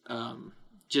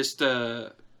just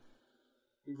the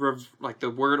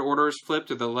word order is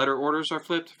flipped or the letter orders are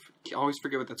flipped. I always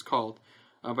forget what that's called.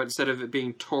 But instead of it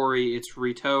being tori, it's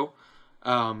Rito.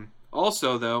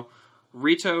 Also, though,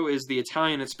 Rito is the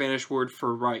Italian and Spanish word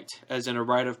for rite, as in a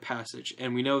rite of passage.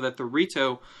 And we know that the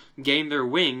Rito gained their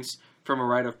wings from a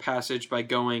rite of passage by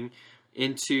going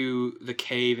into the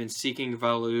cave and seeking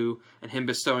Valu and him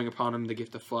bestowing upon him the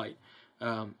gift of flight.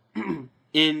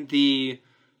 In the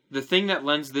thing that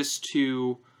lends this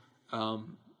to,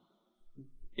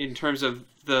 in terms of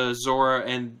the Zora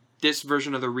and this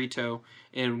version of the Rito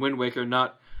in Wind Waker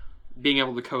not being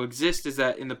able to coexist, is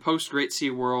that in the post-Great Sea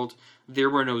world, there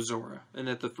were no Zora, and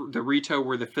that the Rito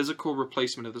were the physical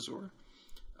replacement of the Zora.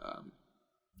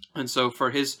 And so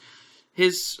for his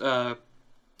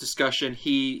discussion,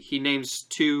 he names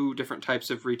 2 different types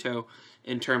of Rito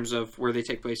in terms of where they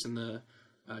take place in the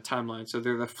timeline. So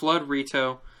they're the Flood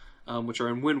Rito, which are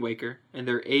in Wind Waker, and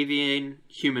they're avian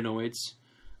humanoids.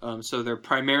 So they're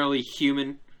primarily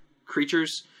human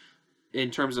creatures in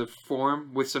terms of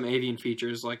form, with some avian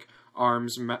features like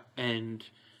arms and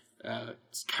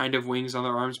kind of wings on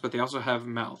their arms, but they also have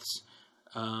mouths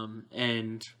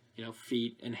and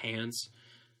feet and hands.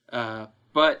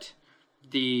 But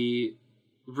the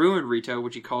Ruined Rito,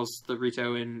 which he calls the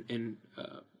Rito in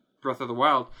Breath of the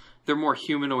Wild, they're more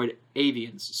humanoid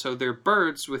avians. So they're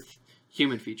birds with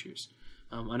human features.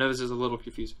 I know this is a little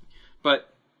confusing,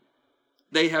 but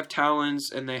they have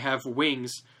talons and they have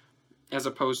wings as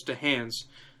opposed to hands.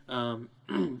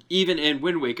 Even in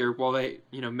Wind Waker, while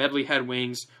Medley had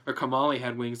wings or Kamali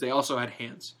had wings, they also had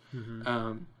hands.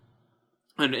 Mm-hmm.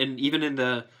 And even in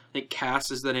I think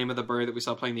Cass is the name of the bird that we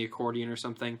saw playing the accordion or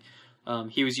something.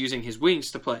 He was using his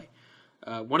wings to play.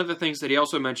 One of the things that he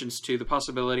also mentions to the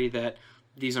possibility that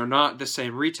these are not the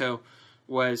same Rito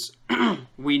was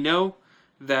we know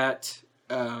that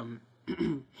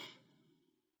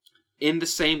in the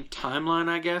same timeline,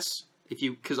 I guess,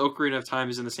 because Ocarina of Time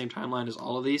is in the same timeline as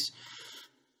all of these,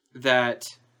 that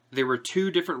there were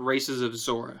two different races of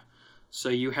Zora. So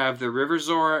you have the River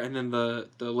Zora and then the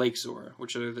Lake Zora,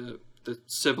 which are the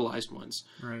civilized ones.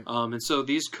 Right. And so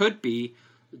these could be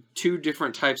two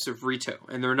different types of Rito,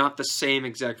 and they're not the same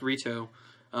exact Rito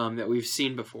that we've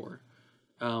seen before.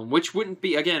 Which wouldn't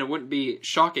be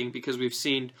shocking because we've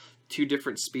seen two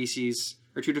different species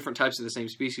or two different types of the same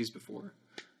species before.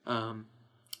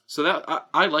 So that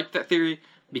I liked that theory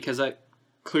because that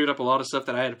cleared up a lot of stuff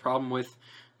that I had a problem with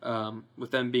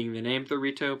them being the name the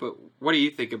Rito. But what do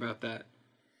you think about that?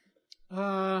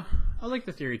 I like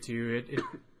the theory too. It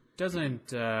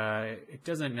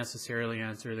doesn't necessarily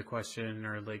answer the question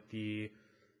or like the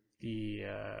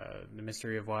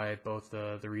mystery of why both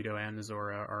the Rito and the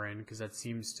Zora are in, because that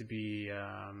seems to be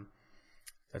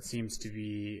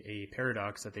a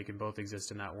paradox that they can both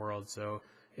exist in that world. So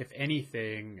if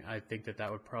anything, I think that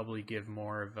would probably give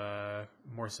more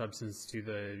substance to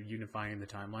the unifying the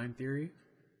timeline theory.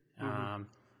 Mm-hmm.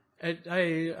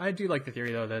 I do like the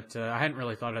theory though that I hadn't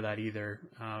really thought of that either,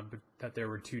 but that there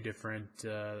were two different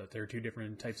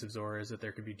types of Zoras, that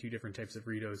there could be two different types of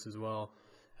Ritos as well.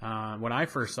 When I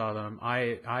first saw them,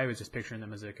 I was just picturing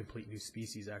them as a complete new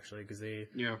species actually, because they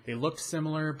looked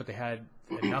similar, but they had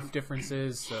enough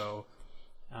differences. So,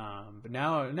 but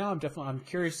now I'm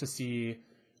curious to see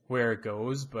where it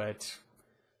goes, but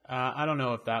I don't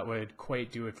know if that would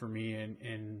quite do it for me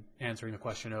in answering the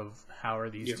question of how are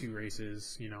these two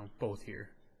races, both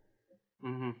here.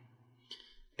 Mm-hmm.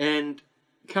 And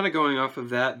kind of going off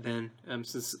of that then,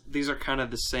 since these are kind of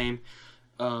the same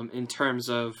in terms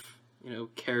of,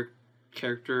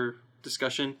 character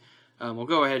discussion, we'll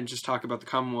go ahead and just talk about the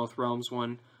Commonwealth Realms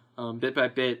one bit by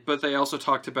bit, but they also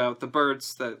talked about the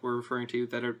birds that we're referring to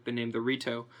that have been named the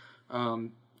Rito,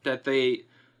 that they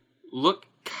look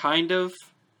kind of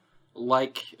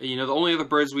like, the only other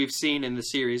birds we've seen in the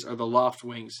series are the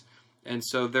Loftwings. And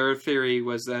so their theory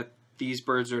was that these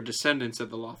birds are descendants of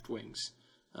the Loftwings.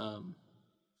 What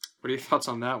are your thoughts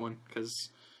on that one?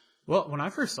 Well, when I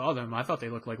first saw them, I thought they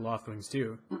looked like Loftwings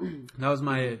too. That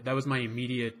was my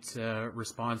immediate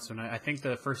response. And I think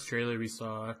the first trailer we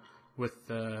saw with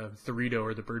the Rito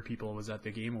or the Bird People was at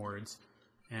the Game Awards.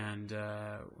 And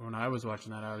when I was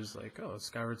watching that, I was like, oh,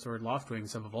 Skyward Sword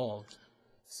Loftwings have evolved.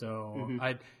 So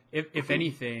if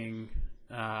anything,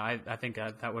 I think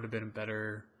that would have been a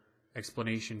better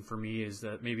explanation for me, is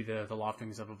that maybe the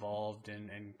Loftwings have evolved and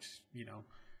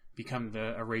become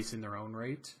a race in their own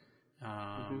right.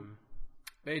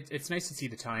 It's nice to see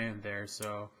the tie-in there,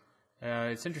 so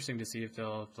it's interesting to see if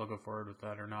they'll go forward with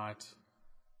that or not.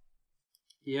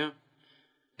 Yeah,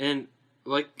 and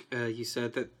like you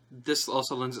said, that this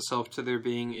also lends itself to there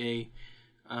being a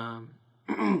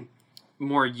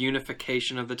more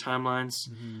unification of the timelines.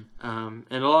 Mm-hmm.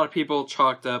 And a lot of people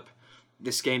chalked up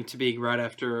this game to being right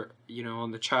after,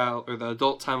 on the child or the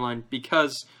adult timeline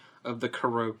because of the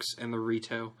Karoks and the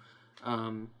Rito.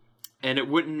 And it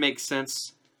wouldn't make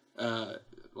sense,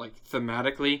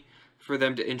 thematically, for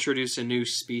them to introduce a new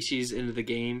species into the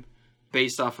game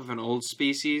based off of an old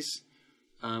species,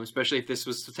 especially if this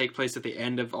was to take place at the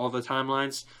end of all the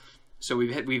timelines. So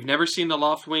we've never seen the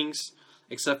Loftwings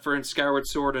except for in Skyward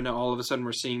Sword, and now all of a sudden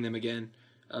we're seeing them again,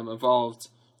 evolved.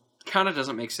 Kind of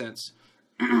doesn't make sense.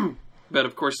 But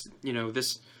of course,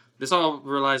 this all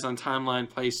relies on timeline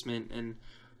placement and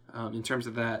in terms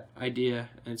of that idea,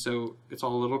 and so it's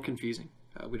all a little confusing.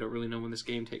 We don't really know when this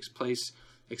game takes place,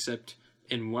 except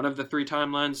in one of the three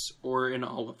timelines or in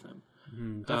all of them.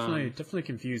 Definitely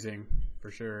confusing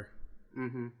for sure.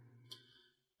 Mm-hmm.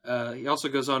 He also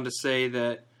goes on to say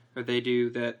that, or they do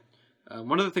that.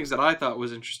 One of the things that I thought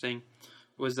was interesting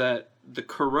was that the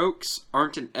Karoks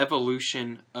aren't an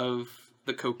evolution of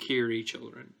the Kokiri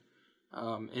children,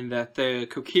 and that the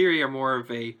Kokiri are more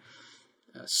of a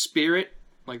spirit.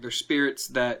 Like they're spirits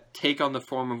that take on the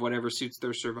form of whatever suits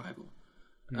their survival.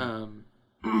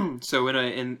 So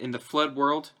in the Flood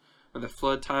world, or the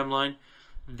Flood timeline,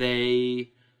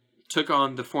 they took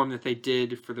on the form that they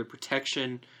did for their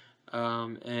protection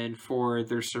and for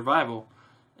their survival.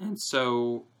 And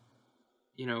so,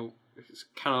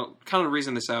 kind of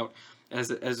reason this out.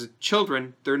 As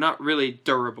children, they're not really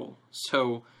durable,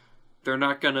 so they're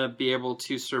not going to be able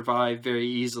to survive very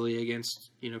easily against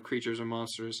creatures or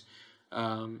monsters.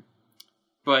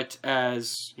 But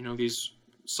as these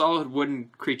solid wooden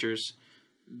creatures,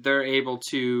 they're able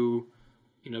to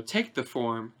take the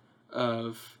form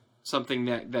of something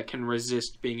that can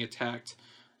resist being attacked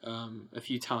a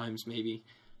few times, maybe.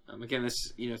 Again,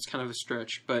 this it's kind of a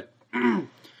stretch, but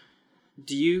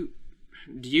do you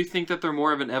think that they're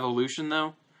more of an evolution,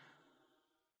 though?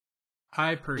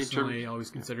 I personally always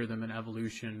consider them an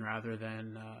evolution rather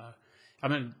than.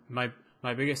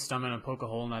 My biggest I'm gonna poke a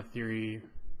hole in that theory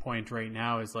point right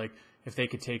now is like, if they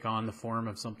could take on the form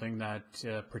of something that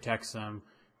protects them,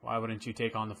 why wouldn't you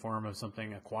take on the form of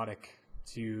something aquatic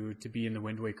to be in the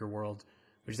Wind Waker world?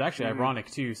 Which is actually ironic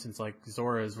too, since like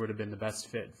Zoras would have been the best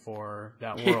fit for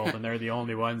that world, and they're the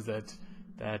only ones that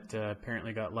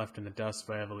apparently got left in the dust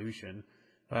by evolution.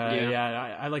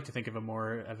 I like to think of it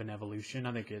more of an evolution.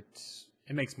 I think it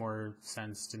makes more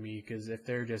sense to me, because if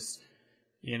they're just,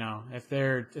 if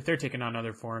they're taking on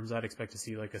other forms, I'd expect to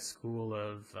see like a school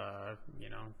of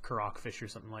Karok fish or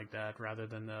something like that, rather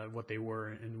than what they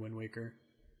were in Wind Waker.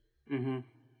 Mm-hmm.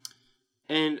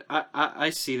 And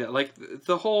I see that, like,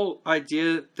 the whole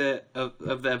idea that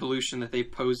of the evolution that they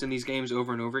posed in these games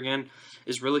over and over again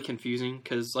is really confusing,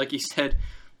 because, like you said,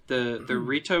 the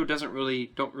Rito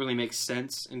don't really make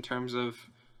sense in terms of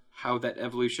how that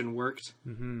evolution worked.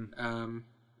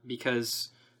 Because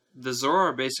the Zora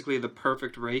are basically the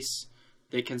perfect race.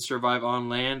 They can survive on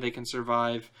land. They can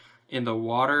survive in the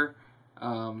water.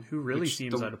 Who really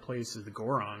seems out of place is the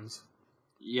Gorons.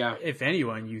 Yeah. If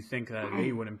anyone, you think that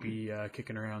they wouldn't be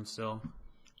kicking around still.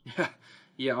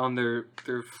 Yeah, on their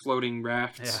floating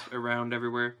rafts around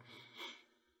everywhere.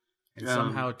 And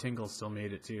somehow Tingle still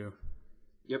made it too.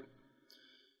 Yep.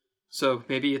 So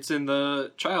maybe it's in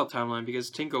the child timeline,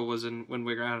 because Tingle was in Wind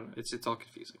Waker. I don't know. It's all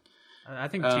confusing. I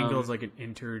think Tingle is like an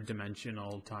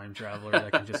interdimensional time traveler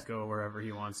that can just go wherever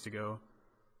he wants to go.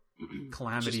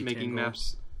 Calamity just making Tingle.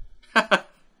 maps.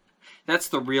 That's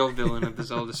the real villain of the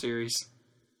Zelda series.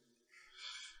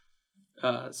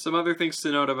 Some other things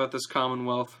to note about this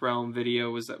Commonwealth Realm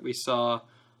video was that we saw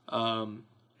a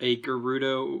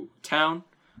Gerudo town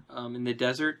in the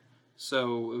desert.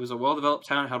 So it was a well-developed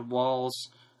town. It had walls.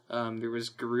 There was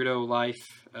Gerudo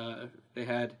life. They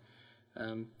had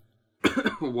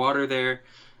water there.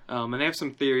 And they have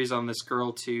some theories on this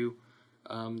girl, too,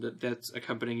 that's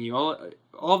accompanying you.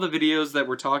 All the videos that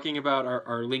we're talking about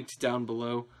are linked down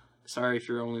below. Sorry if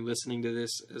you're only listening to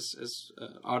this as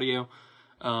audio.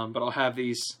 But I'll have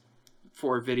these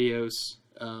 4 videos,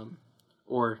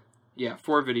 4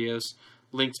 videos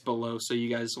linked below, so you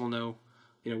guys will know,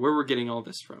 where we're getting all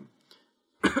this from.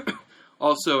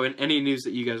 Also, in any news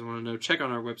that you guys want to know, check on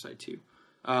our website too.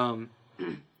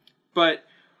 But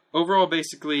overall,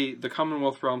 basically, the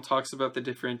Commonwealth Realm talks about the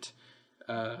different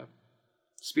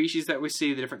species that we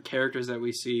see, the different characters that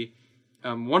we see.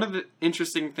 One of the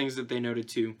interesting things that they noted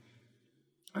too,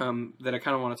 that I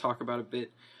kind of want to talk about a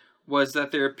bit, was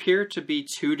that there appear to be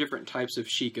 2 different types of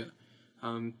Sheikah.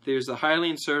 There's the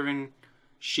Hylian serving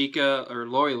Sheikah, or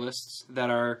loyalists, that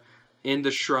are in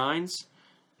the shrines,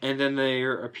 and then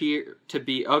there appear to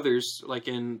be others, like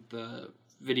in the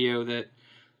video that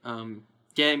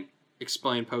Game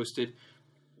Explain posted,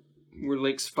 where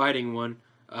Link's fighting one,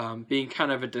 being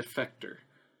kind of a defector,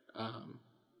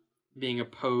 being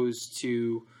opposed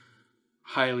to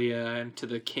Hylia and to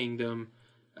the kingdom,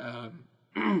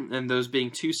 and those being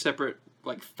 2 separate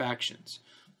factions.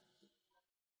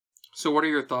 So what are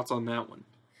your thoughts on that one?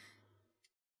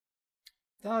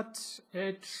 That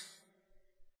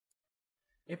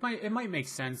it might make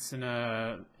sense in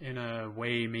a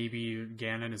way. Maybe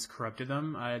Ganon has corrupted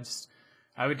them. I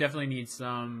would definitely need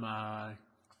some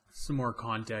more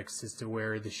context as to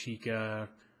where the Sheikah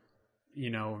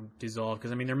dissolved,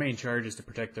 because their main charge is to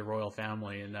protect the royal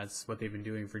family, and that's what they've been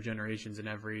doing for generations in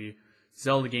every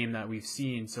Zelda game that we've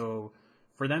seen. So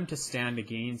for them to stand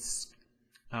against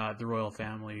the royal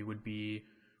family would be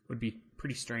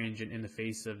pretty strange in the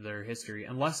face of their history,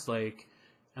 unless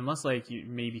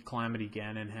maybe Calamity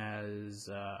Ganon has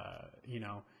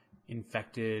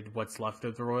infected what's left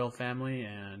of the royal family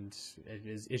and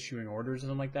is issuing orders and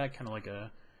something like that, kind of like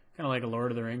a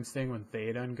Lord of the Rings thing when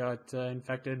Theoden got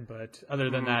infected. But other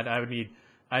than that,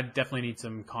 I'd definitely need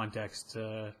some context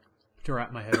to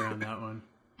wrap my head around that one.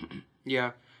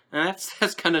 Yeah, and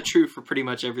that's kind of true for pretty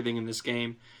much everything in this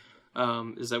game.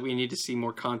 is that we need to see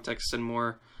more context and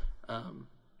more,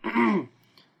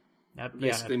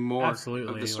 basically more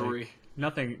absolutely. of the story.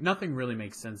 Like, nothing really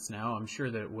makes sense now. I'm sure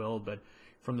that it will, but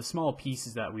from the small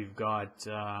pieces that we've got,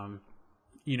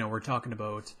 we're talking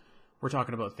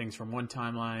about things from one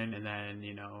timeline, and then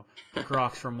the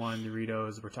Crocs from one,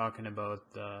 Doritos. We're talking about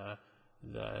the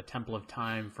Temple of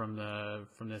Time from the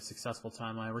successful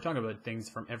timeline. We're talking about things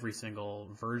from every single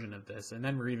version of this, and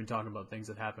then we're even talking about things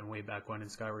that happened way back when in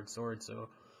Skyward Sword. So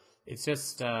it's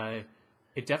just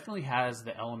it definitely has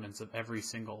the elements of every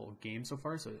single game so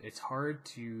far. So it's hard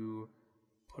to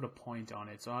put a point on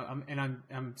it. So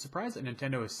I'm surprised that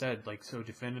Nintendo has said like so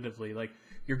definitively like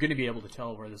you're going to be able to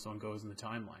tell where this one goes in the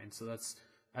timeline. So that's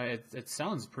it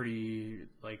sounds pretty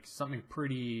like something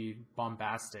pretty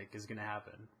bombastic is going to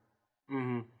happen.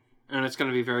 Mm-hmm. And it's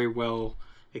going to be very well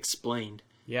explained.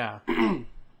 Yeah.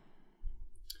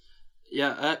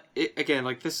 Yeah.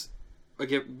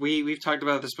 We've talked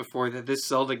about this before, that this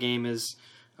Zelda game is,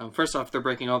 first off, they're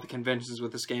breaking all the conventions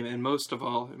with this game, and most of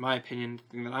all, in my opinion, the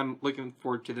thing that I'm looking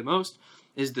forward to the most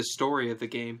is the story of the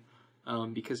game,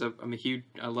 because I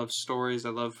love stories, I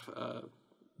love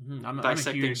dissecting I'm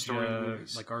a huge, story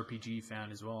movies. like RPG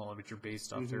fan as well, which are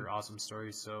based off their awesome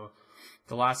stories. So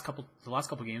the last couple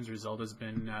games where Zelda's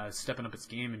been stepping up its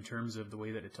game in terms of the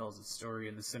way that it tells its story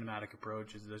and the cinematic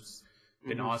approach has just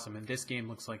been awesome. And this game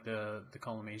looks like the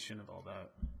culmination of all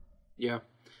that. Yeah,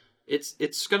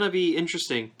 it's gonna be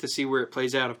interesting to see where it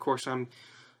plays out. Of course, I'm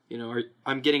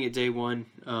getting it day one,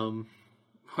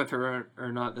 whether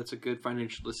or not that's a good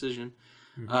financial decision.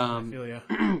 I feel ya.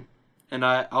 And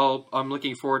I'm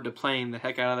looking forward to playing the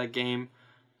heck out of that game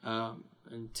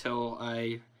until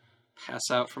I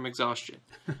pass out from exhaustion.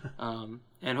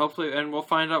 And hopefully, and we'll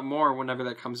find out more whenever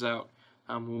that comes out.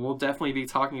 We'll definitely be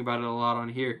talking about it a lot on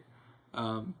here.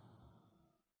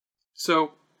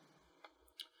 So,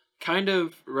 kind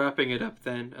of wrapping it up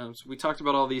then. So we talked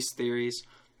about all these theories,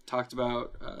 talked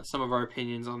about some of our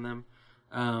opinions on them.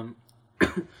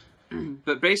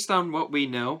 But based on what we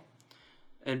know,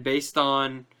 and based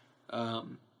on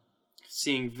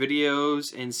seeing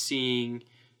videos and seeing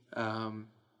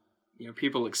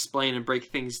people explain and break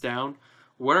things down,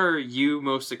 what are you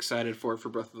most excited for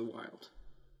Breath of the Wild?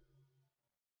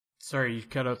 Sorry, you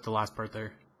cut out the last part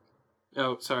there.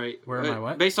 Oh, sorry. Where am I?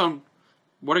 What? Based on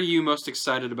what are you most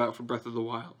excited about for Breath of the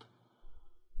Wild?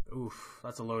 Oof,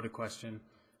 that's a loaded question.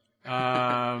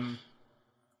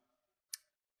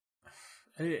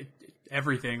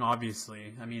 Everything,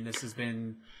 obviously. I mean, this has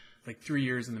been like 3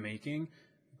 years in the making,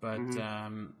 but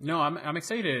no, I'm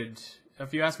excited.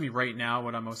 If you ask me right now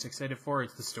what I'm most excited for,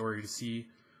 it's the story, to see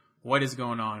what is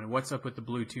going on, what's up with the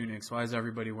blue tunics, why is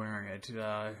everybody wearing it,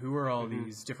 who are all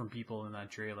these different people in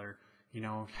that trailer,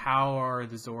 how are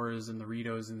the Zoras and the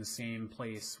Ritos in the same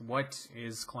place, what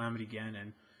is Calamity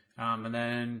Ganon, and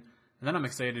then I'm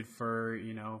excited for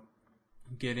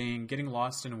getting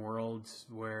lost in a world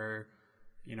where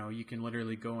you can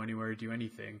literally go anywhere, do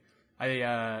anything.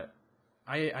 I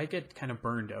get kind of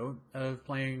burned out of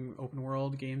playing open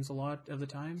world games a lot of the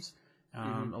times.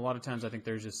 A lot of times I think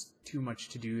there's just too much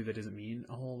to do that doesn't mean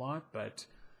a whole lot, but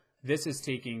this is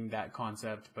taking that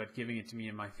concept but giving it to me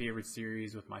in my favorite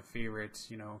series with my favorite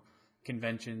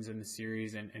conventions in the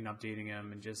series, and updating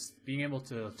them, and just being able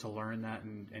to learn that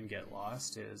and get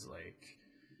lost is like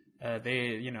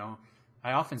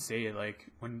I often say, like,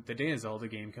 when the day a Zelda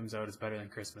game comes out is better than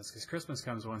Christmas, because Christmas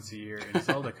comes once a year, and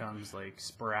Zelda comes, like,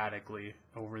 sporadically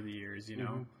over the years,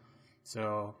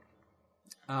 So,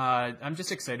 I'm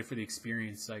just excited for the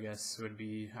experience, I guess, would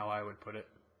be how I would put it.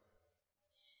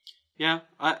 Yeah,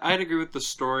 I'd agree with the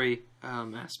story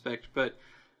aspect, but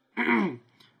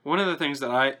one of the things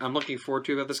that I'm looking forward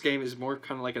to about this game is more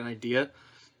kind of like an idea,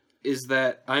 is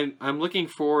that I'm looking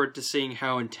forward to seeing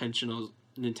how intentional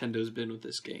Nintendo's been with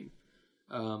this game.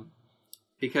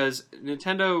 Because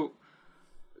Nintendo,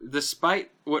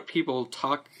 despite what people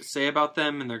say about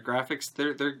them and their graphics,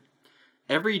 they're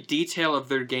every detail of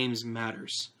their games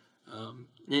matters.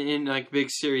 In like big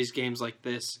series games like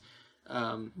this.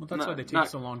 Well, that's why they take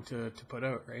so long to put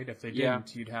out, right? If they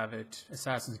didn't, you'd have it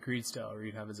Assassin's Creed style, or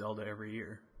you'd have a Zelda every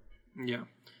year. Yeah.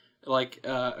 Like,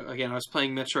 again, I was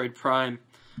playing Metroid Prime,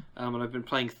 and I've been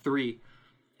playing 3.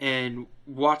 And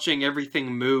watching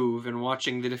everything move and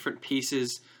watching the different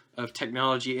pieces of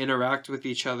technology interact with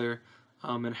each other,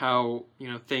 and how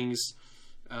things,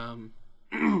 I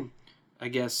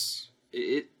guess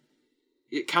it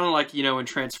kind of like in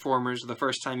Transformers, the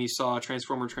first time you saw a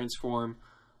Transformer transform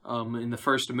in the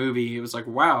first movie, it was like,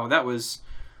 wow, that was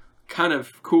kind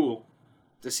of cool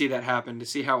to see that happen, to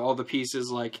see how all the pieces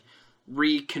like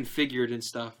reconfigured and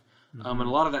stuff, and a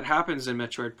lot of that happens in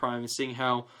Metroid Prime, and seeing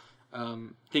how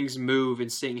things move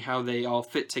and seeing how they all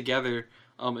fit together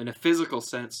in a physical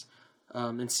sense,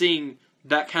 and seeing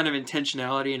that kind of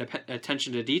intentionality and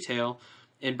attention to detail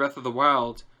in Breath of the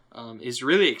Wild is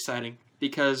really exciting,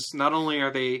 because not only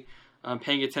are they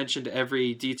paying attention to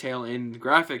every detail in the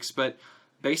graphics, but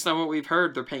based on what we've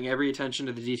heard, they're paying every attention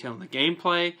to the detail in the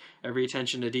gameplay, every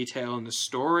attention to detail in the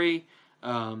story,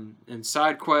 and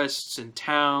side quests and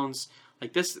towns.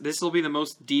 Like this will be the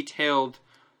most detailed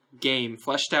game,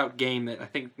 fleshed out game that I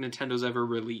think Nintendo's ever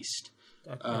released.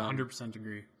 I 100%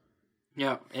 agree.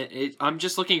 Yeah, I'm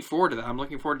just looking forward to that. I'm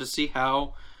looking forward to see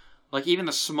how, like, even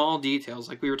the small details,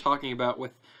 like we were talking about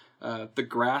with the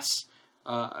grass.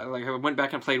 Like I went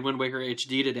back and played Wind Waker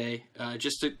HD today,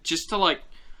 just to like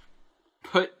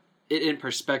put it in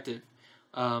perspective,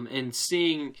 and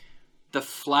seeing the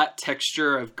flat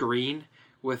texture of green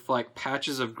with like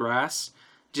patches of grass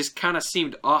just kind of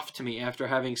seemed off to me after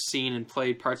having seen and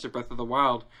played parts of Breath of the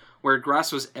Wild where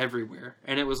grass was everywhere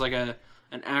and it was like an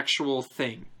actual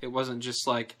thing. It wasn't just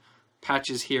like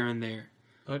patches here and there.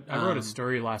 But I wrote a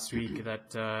story last week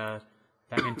that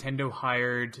Nintendo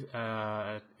hired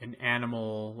an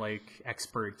animal like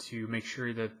expert to make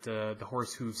sure that the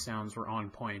horse hoof sounds were on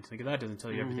point. Like that doesn't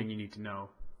tell you everything you need to know.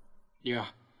 Yeah,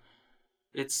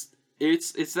 it's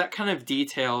that kind of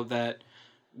detail that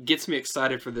gets me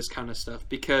excited for this kind of stuff,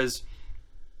 because,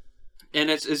 and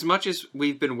it's as much as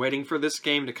we've been waiting for this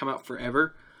game to come out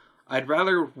forever, I'd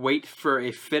rather wait for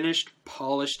a finished,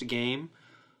 polished game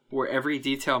where every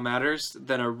detail matters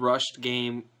than a rushed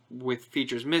game with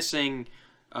features missing,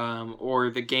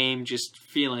 or the game just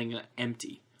feeling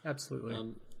empty.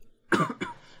 Absolutely.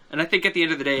 And I think at the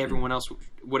end of the day, everyone else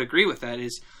would agree with that.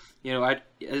 Is, you know,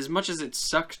 as much as it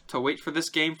sucked to wait for this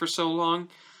game for so long,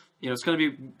 you know, it's going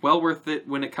to be well worth it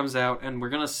when it comes out, and we're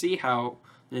going to see how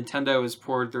Nintendo has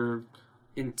poured their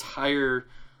entire,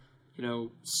 you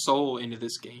know, soul into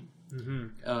this game.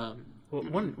 Mm-hmm. Well,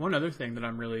 one other thing that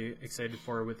I'm really excited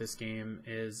for with this game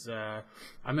is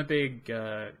I'm a big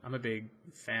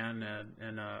fan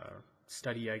and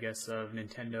study, I guess, of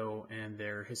Nintendo and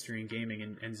their history in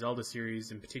gaming, and Zelda series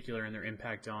in particular, and their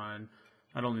impact on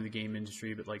not only the game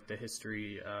industry but like the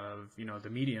history of, you know, the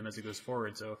medium as it goes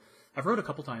forward. So I've wrote a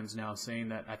couple times now saying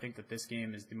that I think that this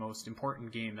game is the most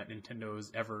important game that Nintendo has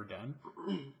ever done,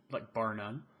 like bar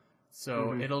none.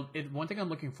 So one thing I'm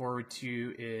looking forward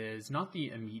to is not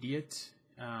the immediate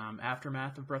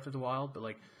aftermath of Breath of the Wild, but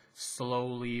like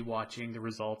slowly watching the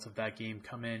results of that game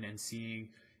come in and seeing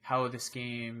how this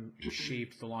game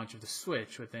shaped the launch of the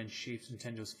Switch, which then shapes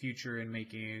Nintendo's future in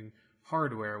making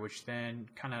hardware, which then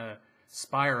kind of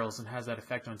spirals and has that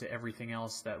effect onto everything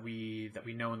else that we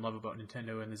know and love about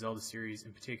Nintendo and the Zelda series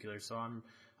in particular. So I'm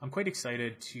quite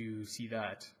excited to see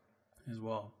that as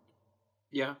well.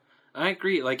 Yeah, I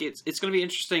agree. Like it's going to be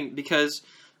interesting because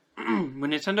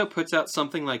when Nintendo puts out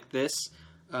something like this,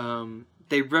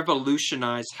 they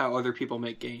revolutionize how other people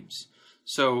make games.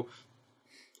 So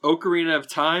Ocarina of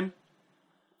Time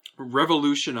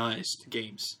revolutionized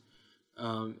games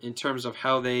in terms of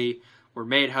how they were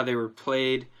made, how they were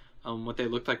played, what they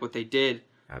looked like, what they did.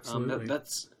 Absolutely.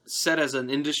 That's set as an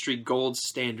industry gold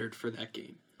standard for that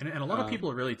game. And a lot of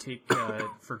people really take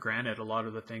for granted a lot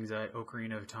of the things that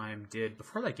Ocarina of Time did.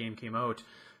 Before that game came out,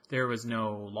 there was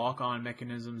no lock-on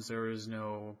mechanisms, there was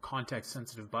no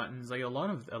context-sensitive buttons. Like a lot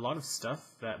of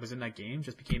stuff that was in that game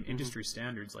just became industry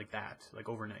standards like that, like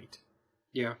overnight.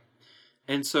 Yeah.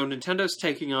 And so Nintendo's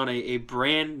taking on a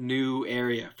brand new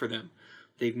area for them.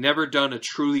 They've never done a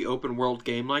truly open world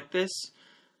game like this.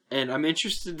 And I'm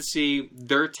interested to see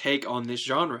their take on this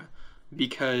genre,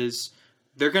 because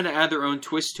they're going to add their own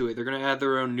twist to it. They're going to add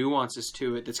their own nuances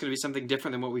to it. That's going to be something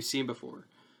different than what we've seen before.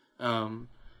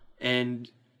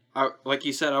 Like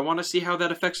you said, I want to see how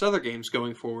that affects other games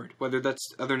going forward, whether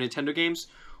that's other Nintendo games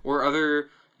or other,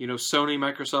 you know, Sony,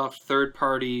 Microsoft,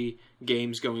 third-party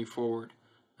games going forward.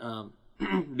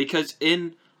 Because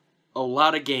in a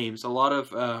lot of games, a lot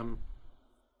of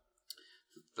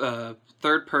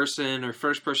third-person or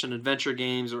first-person adventure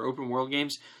games or open-world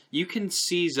games, you can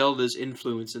see Zelda's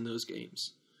influence in those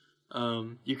games.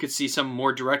 You could see some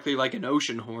more directly, like an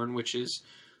Oceanhorn, which is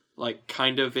like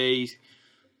kind of a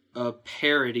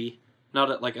parody,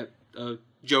 not like a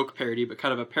joke parody, but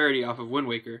kind of a parody off of Wind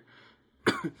Waker.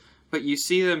 But you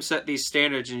see them set these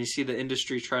standards, and you see the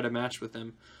industry try to match with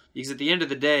them. Because at the end of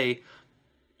the day,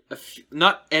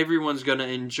 not everyone's going to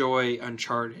enjoy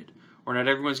Uncharted, or not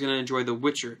everyone's going to enjoy The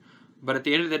Witcher. But at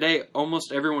the end of the day,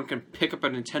 almost everyone can pick up a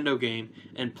Nintendo game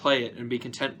and play it and be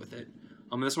content with it.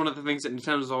 That's one of the things that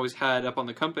Nintendo's always had up on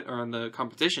the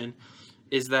competition,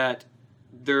 is that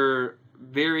they're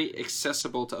very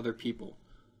accessible to other people.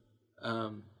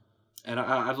 And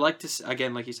I'd like to,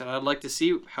 again, like you said, I'd like to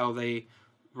see how they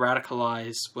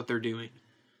radicalize what they're doing.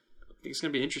 I think it's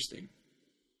going to be interesting.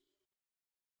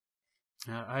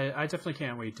 I definitely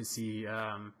can't wait to see.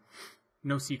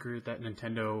 No secret that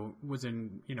Nintendo was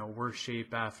in worse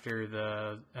shape after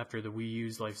the Wii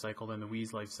U's life cycle than the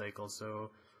Wii's life cycle.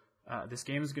 So this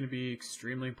game is going to be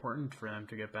extremely important for them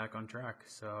to get back on track.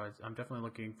 So I'm definitely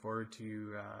looking forward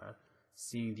to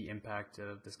seeing the impact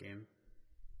of this game.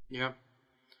 Yeah,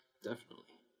 definitely.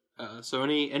 So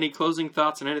any closing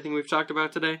thoughts on anything we've talked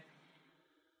about today?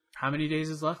 How many days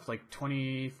is left? Like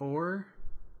 24?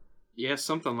 Yeah,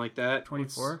 something like that.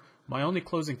 24? My only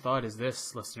closing thought is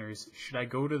this, listeners. Should I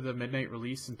go to the midnight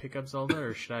release and pick up Zelda,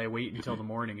 or should I wait until the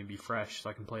morning and be fresh so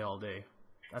I can play all day?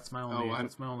 That's my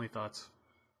only thoughts.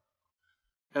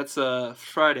 That's a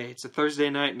Friday. It's a Thursday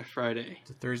night and a Friday.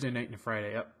 It's a Thursday night and a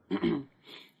Friday, yep.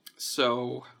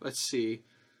 So, let's see.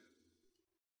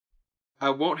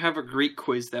 I won't have a Greek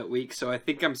quiz that week, so I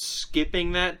think I'm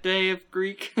skipping that day of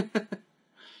Greek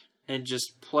and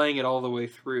just playing it all the way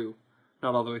through.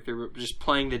 Not all the way through, but just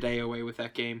playing the day away with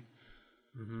that game.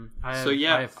 Mm-hmm. I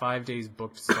have 5 days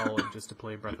booked solid just to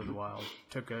play Breath of the Wild.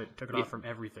 Took it off from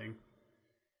everything.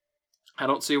 I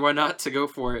don't see why not to go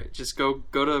for it. Just go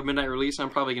to a midnight release. I'm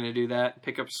probably going to do that.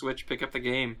 Pick up Switch, pick up the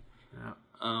game. Yeah.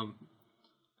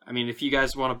 I mean, if you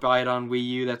guys want to buy it on Wii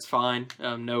U, that's fine.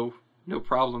 No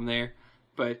problem there.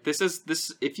 But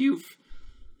if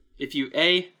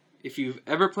you've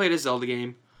ever played a Zelda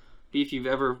game, B, if you've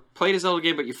ever played a Zelda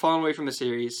game but you've fallen away from the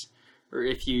series, or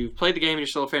if you've played the game and you're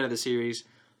still a fan of the series,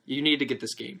 you need to get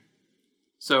this game.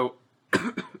 So,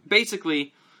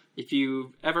 basically, if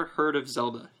you've ever heard of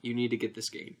Zelda, you need to get this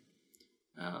game.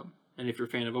 And if you're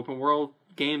a fan of open world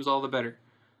games, all the better.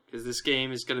 Because this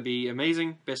game is going to be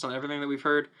amazing based on everything that we've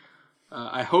heard.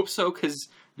 I hope so, because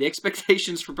the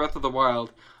expectations for Breath of the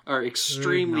Wild are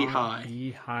extremely high.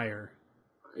 Be higher.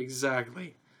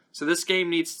 Exactly. So this game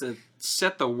needs to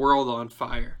set the world on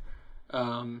fire.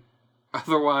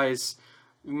 Otherwise,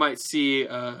 we might see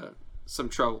some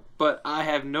trouble. But I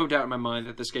have no doubt in my mind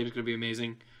that this game is going to be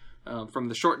amazing. From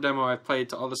the short demo I've played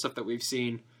to all the stuff that we've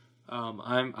seen,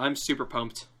 I'm super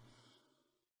pumped.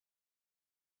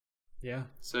 Yeah.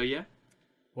 So yeah.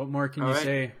 What more can you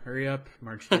say? Hurry up,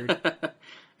 March 3rd.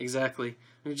 Exactly.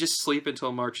 We just sleep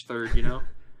until March 3rd, you know?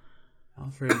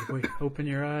 Alfred, open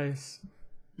your eyes.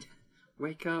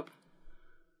 Wake up.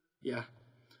 Yeah.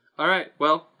 All right.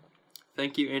 Well,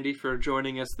 thank you, Andy, for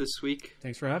joining us this week.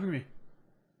 Thanks for having me.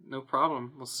 No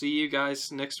problem. We'll see you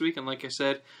guys next week. And like I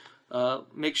said,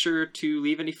 make sure to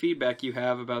leave any feedback you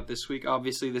have about this week.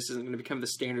 Obviously, this isn't going to become the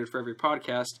standard for every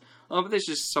podcast, but this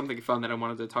is just something fun that I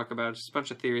wanted to talk about. Just a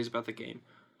bunch of theories about the game.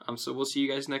 So we'll see you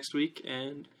guys next week,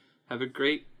 and have a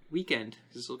great weekend.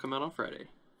 This will come out on Friday.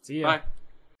 See ya. Bye.